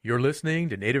 You're listening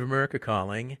to Native America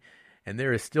Calling, and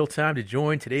there is still time to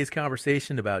join today's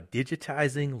conversation about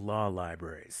digitizing law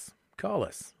libraries. Call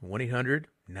us,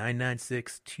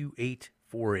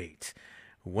 1-800-996-2848.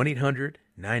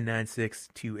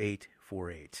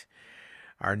 1-800-996-2848.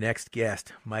 Our next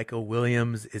guest, Michael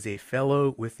Williams, is a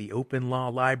fellow with the Open Law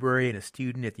Library and a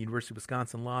student at the University of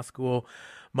Wisconsin Law School.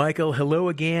 Michael, hello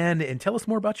again, and tell us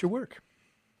more about your work.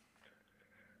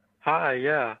 Hi,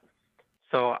 yeah.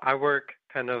 So I work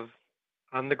kind of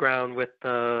on the ground with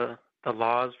the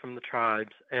laws from the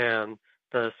tribes and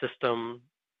the system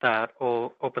that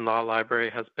Open Law Library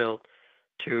has built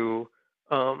to,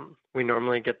 we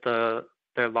normally get their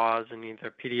laws in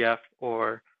either PDF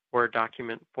or Word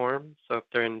document form. So if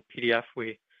they're in PDF,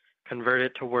 we convert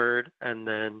it to Word, and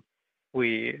then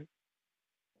we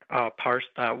parse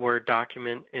that Word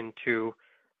document into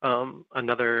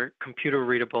another computer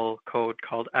readable code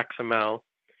called XML.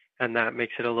 And that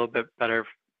makes it a little bit better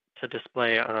to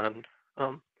display on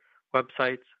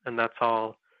websites, and that's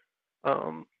all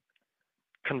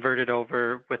converted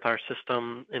over with our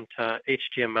system into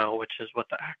HTML, which is what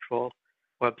the actual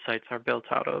websites are built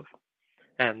out of.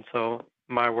 And so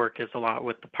my work is a lot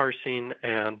with the parsing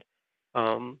and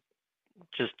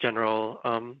just general,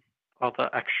 all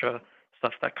the extra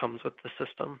stuff that comes with the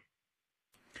system.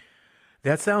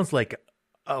 That sounds like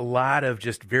a lot of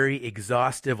just very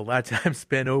exhaustive, a lot of time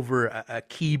spent over a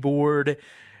keyboard.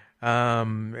 How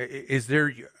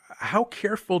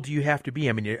careful do you have to be?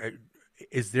 I mean,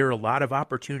 is there a lot of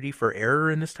opportunity for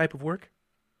error in this type of work?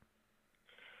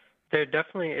 There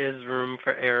definitely is room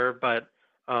for error, but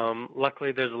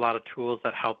luckily there's a lot of tools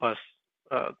that help us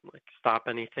stop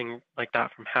anything like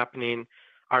that from happening.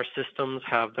 Our systems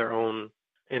have their own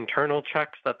internal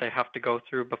checks that they have to go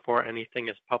through before anything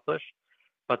is published.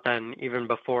 But then even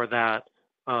before that,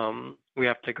 we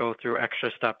have to go through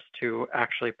extra steps to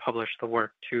actually publish the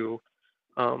work to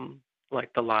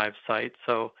like the live site.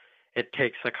 So it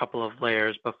takes a couple of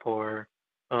layers before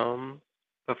it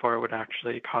would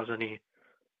actually cause any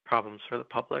problems for the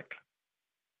public.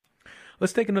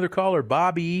 Let's take another caller.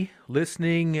 Bobby,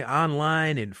 listening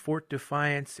online in Fort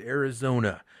Defiance,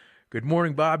 Arizona. Good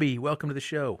morning, Bobby. Welcome to the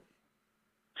show.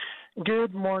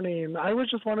 Good morning. I was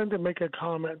just wanting to make a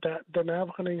comment that the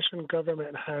Navajo Nation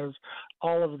government has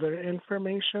all of their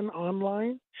information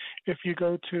online. If you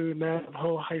go to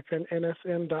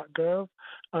navajo-nsn.gov,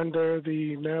 under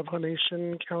the Navajo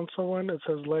Nation Council one, it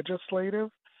says legislative.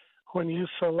 When you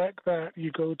select that,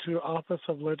 you go to Office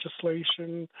of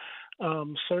Legislation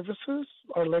Services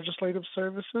or Legislative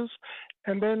Services,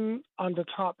 and then on the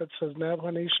top it says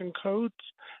Navajo Nation codes,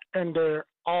 and they're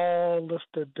all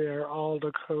listed there, all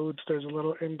the codes. There's a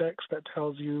little index that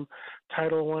tells you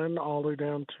Title 1 all the way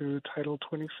down to Title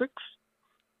 26.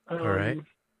 All right.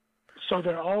 So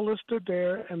they're all listed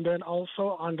there, and then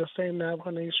also on the same Navajo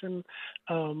Nation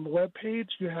webpage,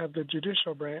 you have the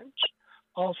judicial branch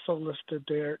also listed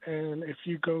there. And if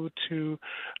you go to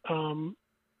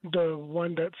the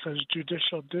one that says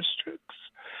judicial districts,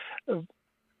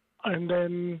 and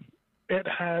then it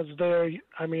has there,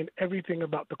 everything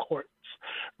about the courts,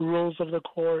 rules of the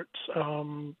courts,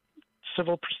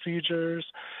 civil procedures,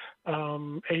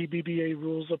 ABBA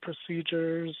rules of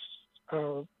procedures,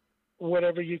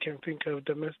 whatever you can think of,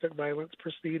 domestic violence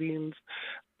proceedings,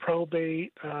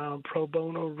 probate, pro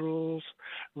bono rules,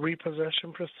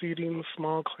 repossession proceedings,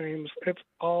 small claims. It's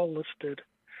all listed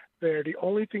there. The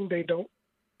only thing they don't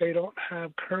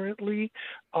have currently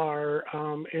are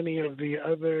any of the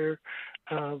other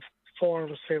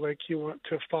forms, say like you want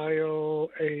to file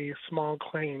a small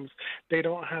claims. They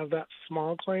don't have that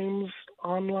small claims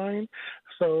online,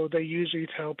 so they usually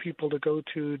tell people to go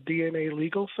to DNA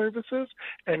Legal Services,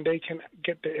 and they can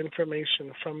get the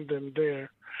information from them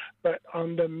there. But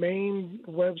on the main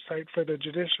website for the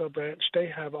judicial branch, they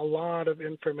have a lot of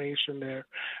information there.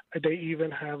 They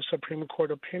even have Supreme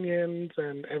Court opinions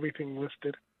and everything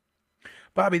listed.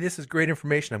 Bobby, this is great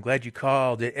information. I'm glad you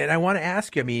called. And I want to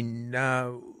ask you,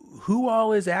 who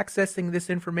all is accessing this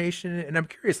information? And I'm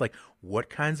curious, what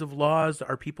kinds of laws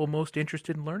are people most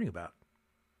interested in learning about?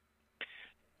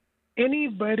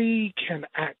 Anybody can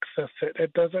access it.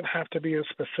 It doesn't have to be a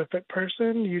specific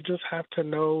person. You just have to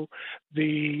know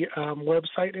the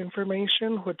website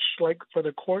information, which, like for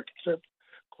the courts, it's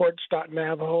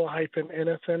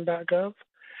courts.navajo-nsn.gov.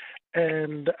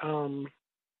 And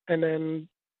then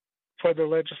for the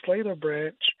legislative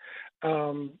branch,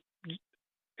 go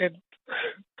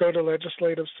to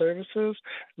Legislative Services.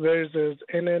 There's this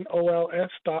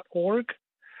nnols.org,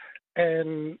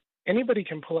 and anybody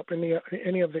can pull up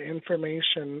any of the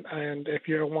information. And if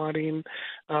you're wanting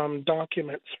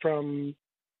documents from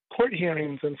court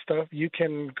hearings and stuff, you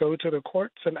can go to the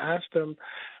courts and ask them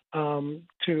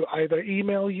to either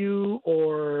email you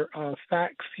or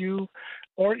fax you,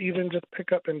 or even just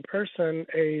pick up in person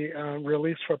a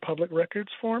release for public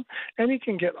records form, and you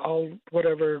can get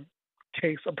whatever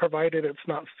case, provided it's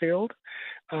not sealed,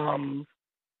 then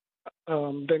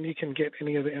you can get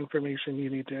any of the information you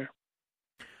need there.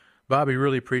 Bobby,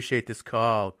 really appreciate this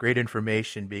call. Great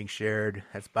information being shared.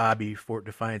 That's Bobby, Fort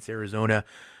Defiance, Arizona.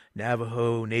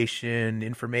 Navajo Nation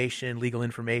information, legal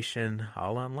information,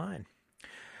 all online.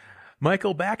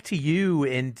 Michael, back to you.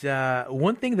 And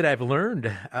one thing that I've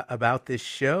learned about this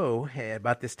show,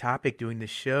 about this topic doing this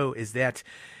show, is that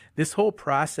this whole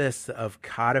process of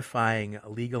codifying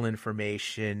legal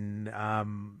information,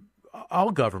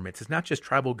 all governments, it's not just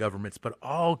tribal governments, but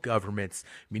all governments,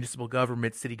 municipal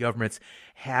governments, city governments,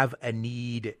 have a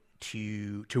need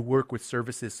to work with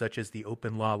services such as the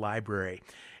Open Law Library.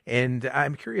 And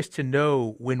I'm curious to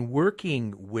know, when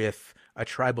working with a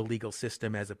tribal legal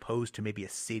system as opposed to maybe a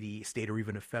city, state, or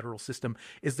even a federal system,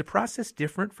 is the process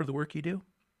different for the work you do?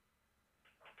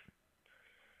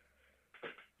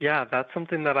 Yeah, that's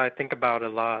something that I think about a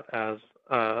lot as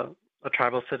a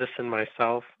tribal citizen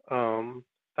myself.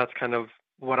 That's kind of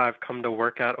what I've come to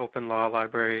work at Open Law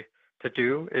Library to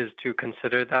do, is to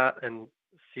consider that and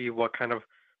see what kind of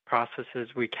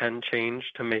processes we can change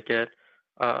to make it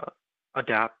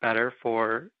adapt better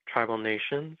for tribal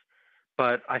nations.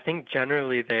 But I think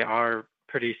generally they are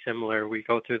pretty similar. We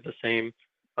go through the same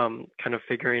kind of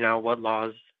figuring out what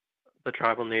laws the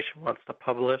tribal nation wants to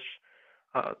publish,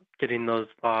 getting those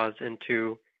laws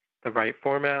into the right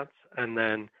formats, and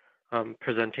then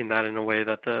presenting that in a way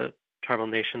that the tribal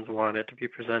nations want it to be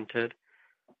presented.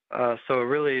 So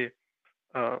really,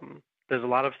 there's a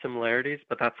lot of similarities,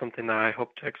 but that's something that I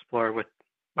hope to explore with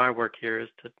my work here, is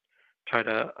to try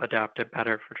to adapt it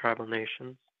better for tribal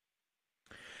nations.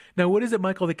 Now, what is it,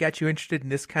 Michael, that got you interested in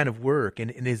this kind of work?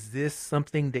 And is this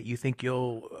something that you think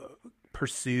you'll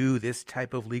pursue, this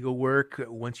type of legal work,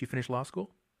 once you finish law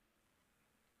school?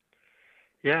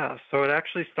 Yeah, so it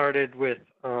actually started with,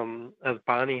 as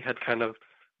Bonnie had kind of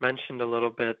mentioned a little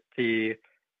bit, the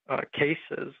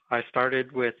cases. I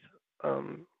started with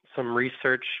some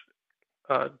research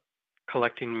uh,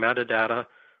 collecting metadata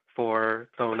for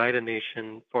the Oneida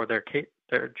Nation for their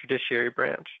judiciary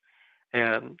branch,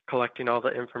 and collecting all the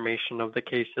information of the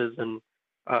cases and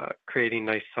creating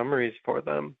nice summaries for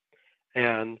them.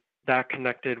 And that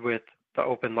connected with the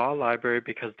Open Law Library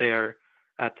because they are,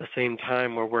 at the same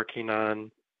time, we're working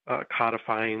on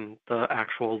codifying the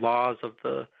actual laws of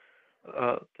the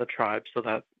tribe so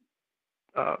that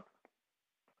uh,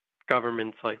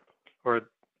 governments or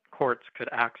courts could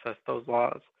access those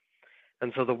laws.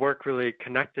 And so the work really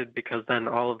connected because then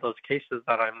all of those cases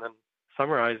that I'm then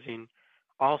summarizing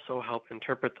also help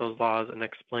interpret those laws and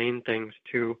explain things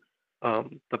to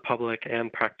the public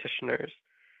and practitioners.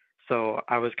 So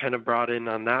I was kind of brought in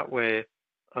on that way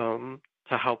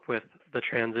to help with the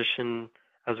transition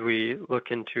as we look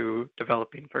into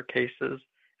developing for cases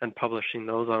and publishing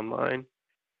those online.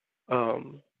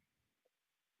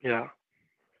 Yeah.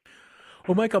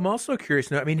 Well, Mike, I'm also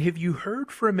curious now. I mean, have you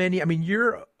heard from any? I mean,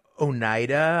 you're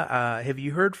Oneida. Have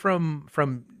you heard from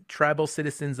tribal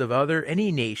citizens of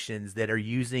any nations that are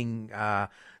using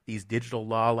these digital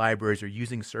law libraries or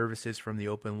using services from the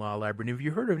Open Law Library? And have you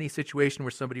heard of any situation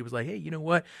where somebody was like, "Hey, you know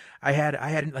what? I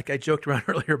had like I joked around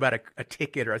earlier about a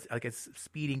ticket or like a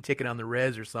speeding ticket on the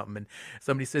res or something," and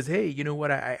somebody says, "Hey, you know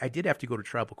what? I did have to go to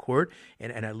tribal court,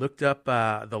 and I looked up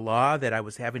the law that I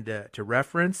was having to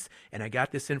reference, and I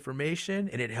got this information,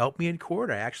 and it helped me in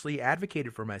court. I actually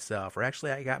advocated for myself, or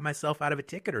actually I got myself out of a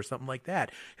ticket or something like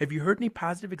that." Have you heard any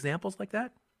positive examples like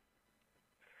that?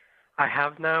 I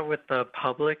have not with the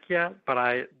public yet,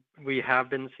 but we have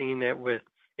been seeing it with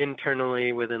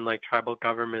internally within like tribal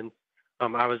governments.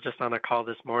 I was just on a call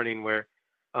this morning where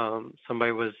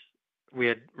we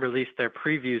had released their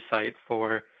preview site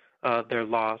for their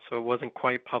law, so it wasn't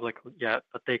quite public yet,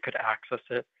 but they could access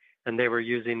it, and they were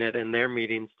using it in their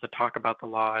meetings to talk about the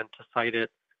law and to cite it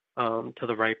to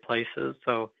the right places.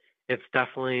 So it's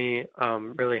definitely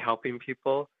really helping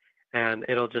people, and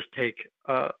it'll just take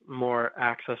more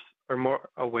access or more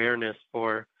awareness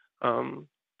for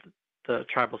the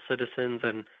tribal citizens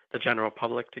and the general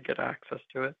public to get access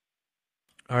to it.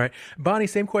 All right. Bonnie,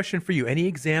 same question for you. Any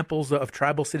examples of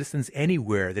tribal citizens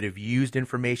anywhere that have used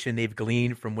information they've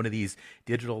gleaned from one of these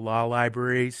digital law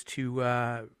libraries to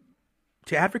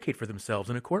advocate for themselves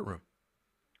in a courtroom?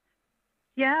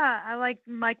 Yeah, I like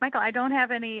Michael. I don't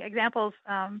have any examples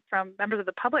from members of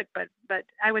the public, but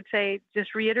I would say,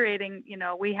 just reiterating,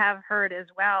 we have heard as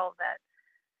well that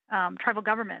tribal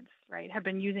governments, right, have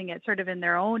been using it sort of in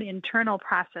their own internal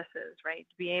processes, right,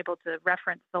 to be able to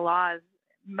reference the laws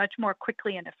much more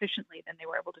quickly and efficiently than they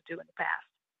were able to do in the past.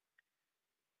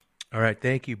 All right.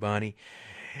 Thank you, Bonnie.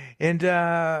 And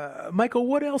Michael,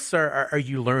 what else are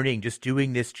you learning just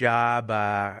doing this job,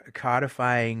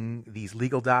 codifying these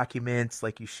legal documents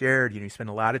like you shared? You spend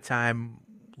a lot of time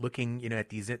looking, at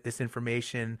this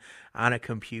information on a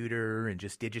computer and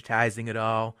just digitizing it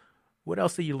all. What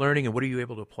else are you learning, and what are you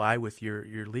able to apply with your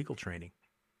legal training?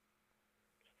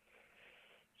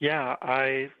 Yeah,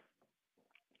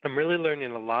 I'm really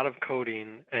learning a lot of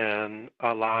coding and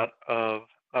a lot of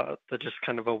the just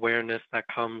kind of awareness that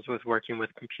comes with working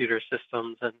with computer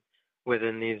systems and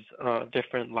within these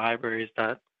different libraries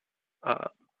that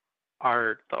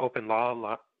the open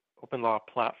law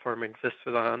platform exists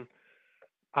on.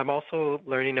 I'm also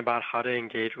learning about how to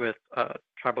engage with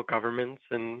tribal governments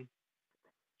in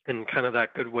kind of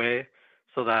that good way,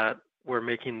 so that we're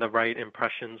making the right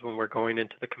impressions when we're going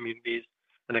into the communities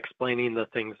and explaining the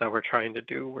things that we're trying to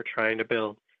do. We're trying to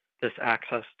build this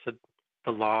access to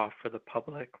the law for the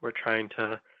public. We're trying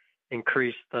to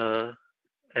increase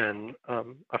and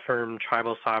affirm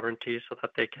tribal sovereignty so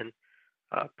that they can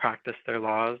practice their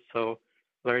laws. So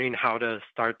learning how to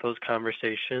start those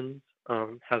conversations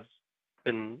has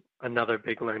been another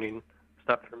big learning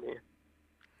step for me.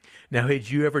 Now, had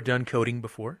you ever done coding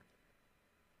before?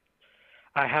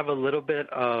 I have a little bit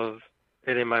of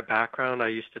it in my background. I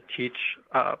used to teach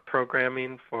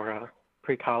programming for a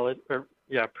pre-college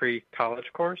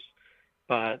course,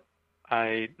 but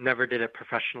I never did it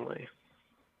professionally.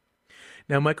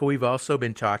 Now, Michael, we've also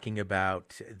been talking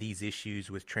about these issues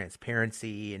with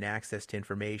transparency and access to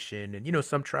information, and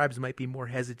some tribes might be more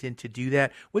hesitant to do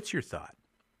that. What's your thought?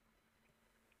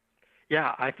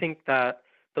 Yeah, I think that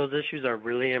those issues are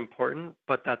really important,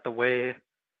 but that the way,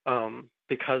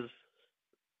 because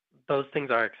those things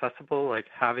are accessible, like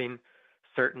having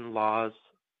certain laws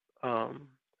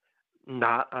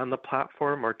not on the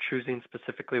platform, or choosing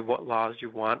specifically what laws you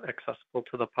want accessible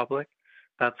to the public,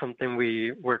 that's something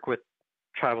we work with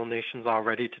tribal nations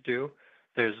already to do.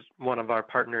 There's one of our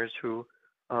partners who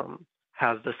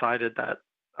has decided that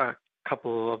a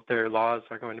couple of their laws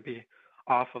are going to be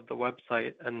off of the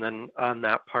website, and then on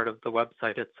that part of the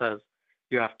website it says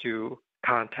you have to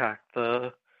contact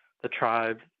the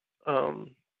tribe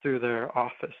through their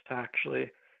office to actually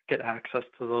get access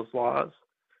to those laws.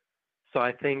 So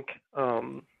I think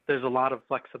there's a lot of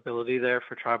flexibility there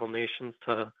for tribal nations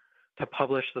to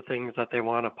publish the things that they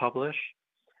want to publish,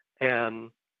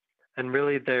 and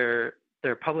really their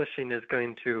publishing is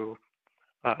going to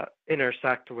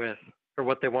intersect with, or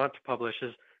what they want to publish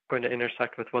is going to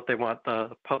intersect with what they want the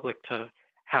public to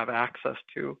have access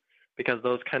to, because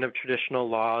those kind of traditional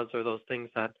laws or those things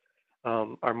that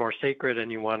are more sacred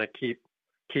and you want to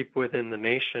keep within the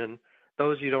nation,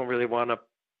 those you don't really want to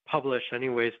publish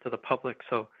anyways to the public,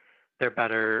 so they're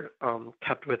better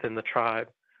kept within the tribe.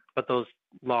 But those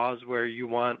laws where you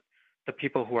want the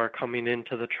people who are coming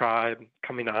into the tribe,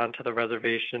 coming onto the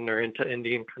reservation or into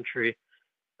Indian country,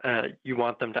 you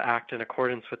want them to act in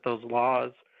accordance with those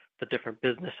laws. The different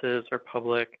businesses or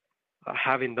public,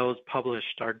 having those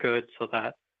published are good so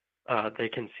that they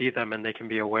can see them and they can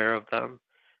be aware of them.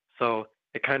 So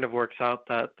it kind of works out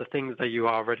that the things that you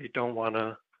already don't want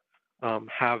to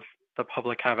have the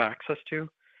public have access to,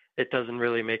 it doesn't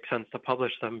really make sense to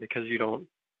publish them because you don't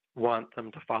want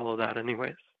them to follow that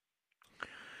anyways.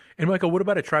 And Michael, what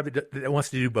about a tribe that wants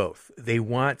to do both? They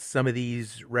want some of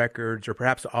these records or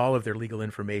perhaps all of their legal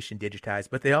information digitized,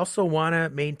 but they also want to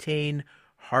maintain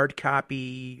hard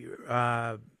copy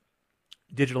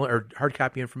digital or hard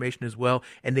copy information as well,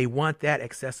 and they want that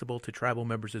accessible to tribal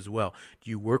members as well. Do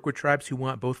you work with tribes who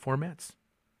want both formats?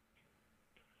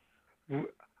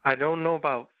 I don't know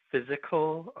about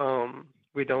physical.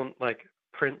 We don't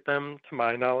print them to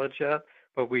my knowledge yet,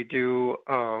 but we do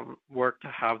work to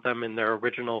have them in their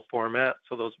original format.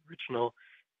 So those original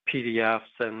PDFs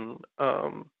and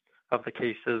of the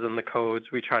cases and the codes,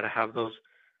 we try to have those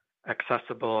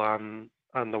accessible on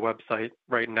the website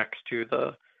right next to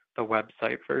the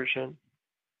website version.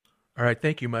 All right.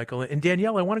 Thank you, Michael. And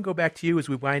Danielle, I want to go back to you as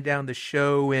we wind down the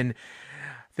show and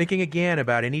thinking again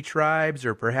about any tribes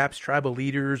or perhaps tribal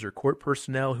leaders or court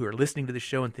personnel who are listening to the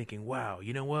show and thinking, wow,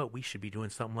 you know what? We should be doing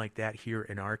something like that here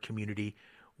in our community.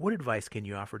 What advice can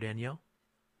you offer, Danielle?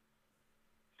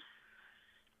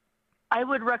 I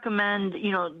would recommend,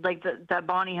 that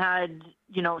Bonnie had,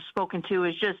 spoken to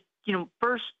is just,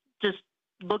 first just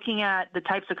looking at the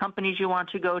types of companies you want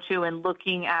to go to and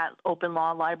looking at Open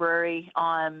Law Library.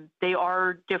 They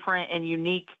are different and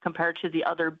unique compared to the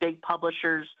other big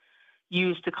publishers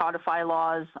used to codify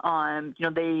laws.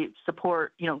 They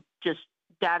support, just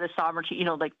data sovereignty,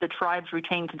 the tribes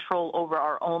retain control over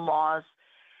our own laws.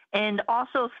 And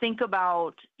also think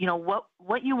about,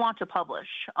 what you want to publish.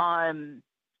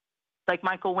 Like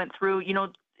Michael went through,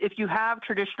 if you have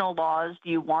traditional laws, do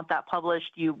you want that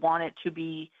published? Do you want it to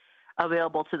be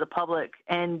available to the public?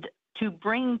 And to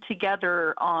bring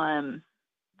together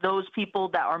those people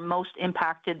that are most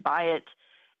impacted by it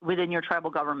within your tribal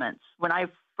governments. When I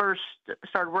first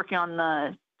started working on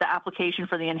the application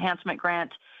for the enhancement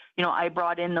grant, I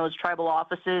brought in those tribal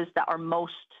offices that are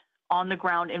most on the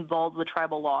ground involved with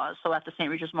tribal laws. So at the St.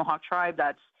 Regis Mohawk Tribe,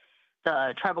 that's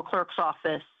the tribal clerk's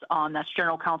office, that's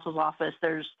general counsel's office.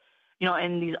 There's,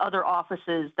 and these other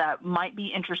offices that might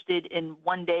be interested in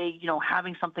one day,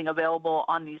 having something available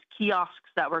on these kiosks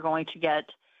that we're going to get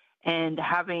and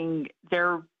having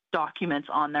their documents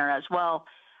on there as well.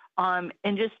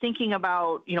 And just thinking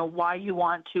about, why you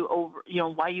want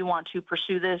to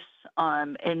pursue this,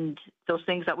 and those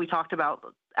things that we talked about,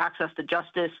 access to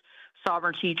justice,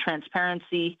 sovereignty,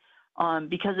 transparency,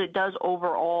 because it does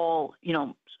overall,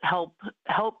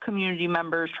 help community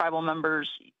members, tribal members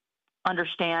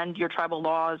understand your tribal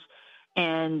laws,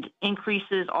 and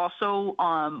increases also,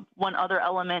 one other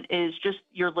element is just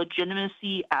your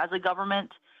legitimacy as a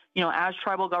government. As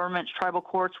tribal governments, tribal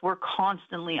courts, we're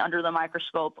constantly under the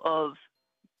microscope of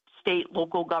state,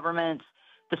 local governments,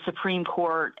 the Supreme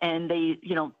Court, and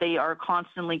they are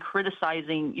constantly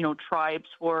criticizing, tribes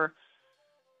for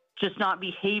just not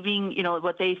behaving,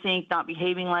 what they think, not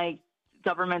behaving like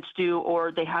governments do,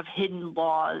 or they have hidden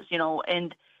laws,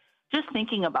 and just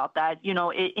thinking about that,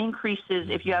 it increases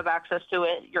if you have access to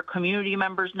it. Your community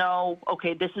members know,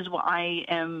 okay, this is what I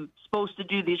am supposed to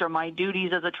do. These are my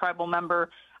duties as a tribal member.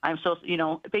 I'm so,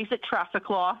 basic traffic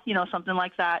law, something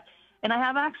like that. And I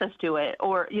have access to it,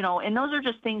 or, and those are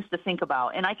just things to think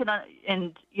about. And I can,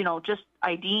 just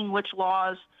IDing which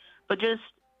laws, but just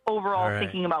overall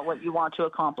thinking about what you want to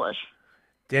accomplish.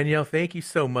 Danielle, thank you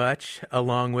so much,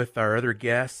 along with our other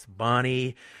guests,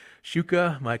 Bonnie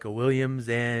Shuka, Michael Williams,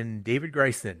 and David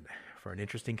Greisen, for an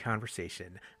interesting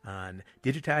conversation on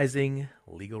digitizing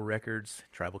legal records,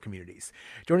 tribal communities.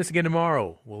 Join us again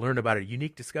tomorrow. We'll learn about a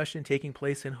unique discussion taking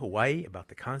place in Hawaii about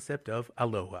the concept of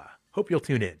aloha. Hope you'll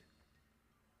tune in.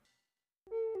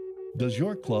 Does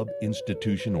your club,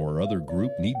 institution, or other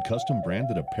group need custom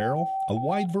branded apparel? A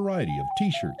wide variety of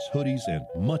t-shirts, hoodies, and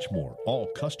much more, all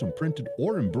custom printed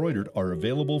or embroidered, are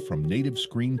available from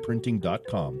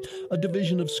nativescreenprinting.com, a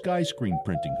division of Sky Screen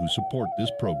Printing who support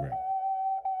this program.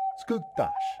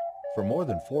 Skugtash. For more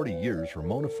than 40 years,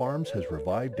 Ramona Farms has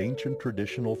revived ancient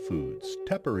traditional foods,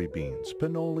 tepary beans,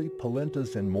 pinoli,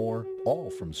 polentas, and more, all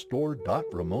from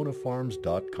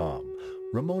store.ramonafarms.com.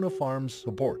 Ramona Farms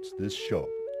supports this show.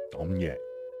 Omnye.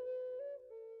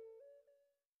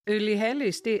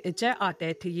 Ylihelisti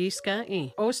ate yiska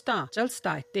I osta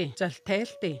jalstaiti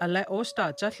jaltelti ale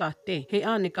osta jalati he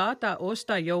anigata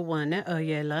osta yowane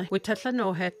ayela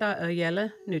witatla heta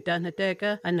ayela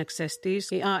nudanadega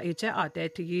anaxestis I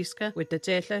ate yiska with the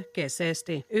jela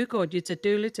gesesti ugo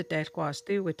jitaduli to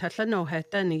delquasti witatla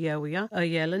heta niyawia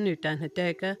ayela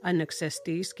nudanadega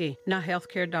anaxestiski na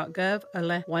healthcare.gov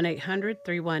ale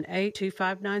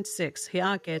 1-800-318-2596 he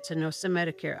ageta no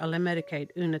Medicare ale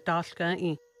Medicaid unadalka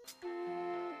I.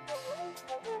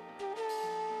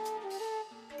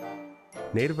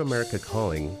 Native America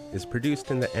Calling is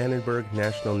produced in the Annenberg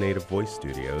National Native Voice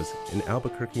Studios in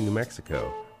Albuquerque, New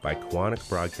Mexico by Koahnic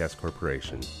Broadcast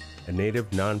Corporation, a Native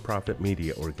nonprofit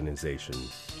media organization.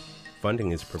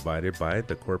 Funding is provided by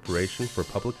the Corporation for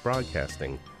Public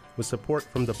Broadcasting with support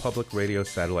from the Public Radio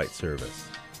Satellite Service.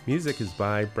 Music is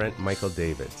by Brent Michael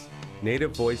Davids.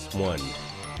 Native Voice One,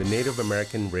 the Native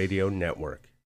American Radio Network.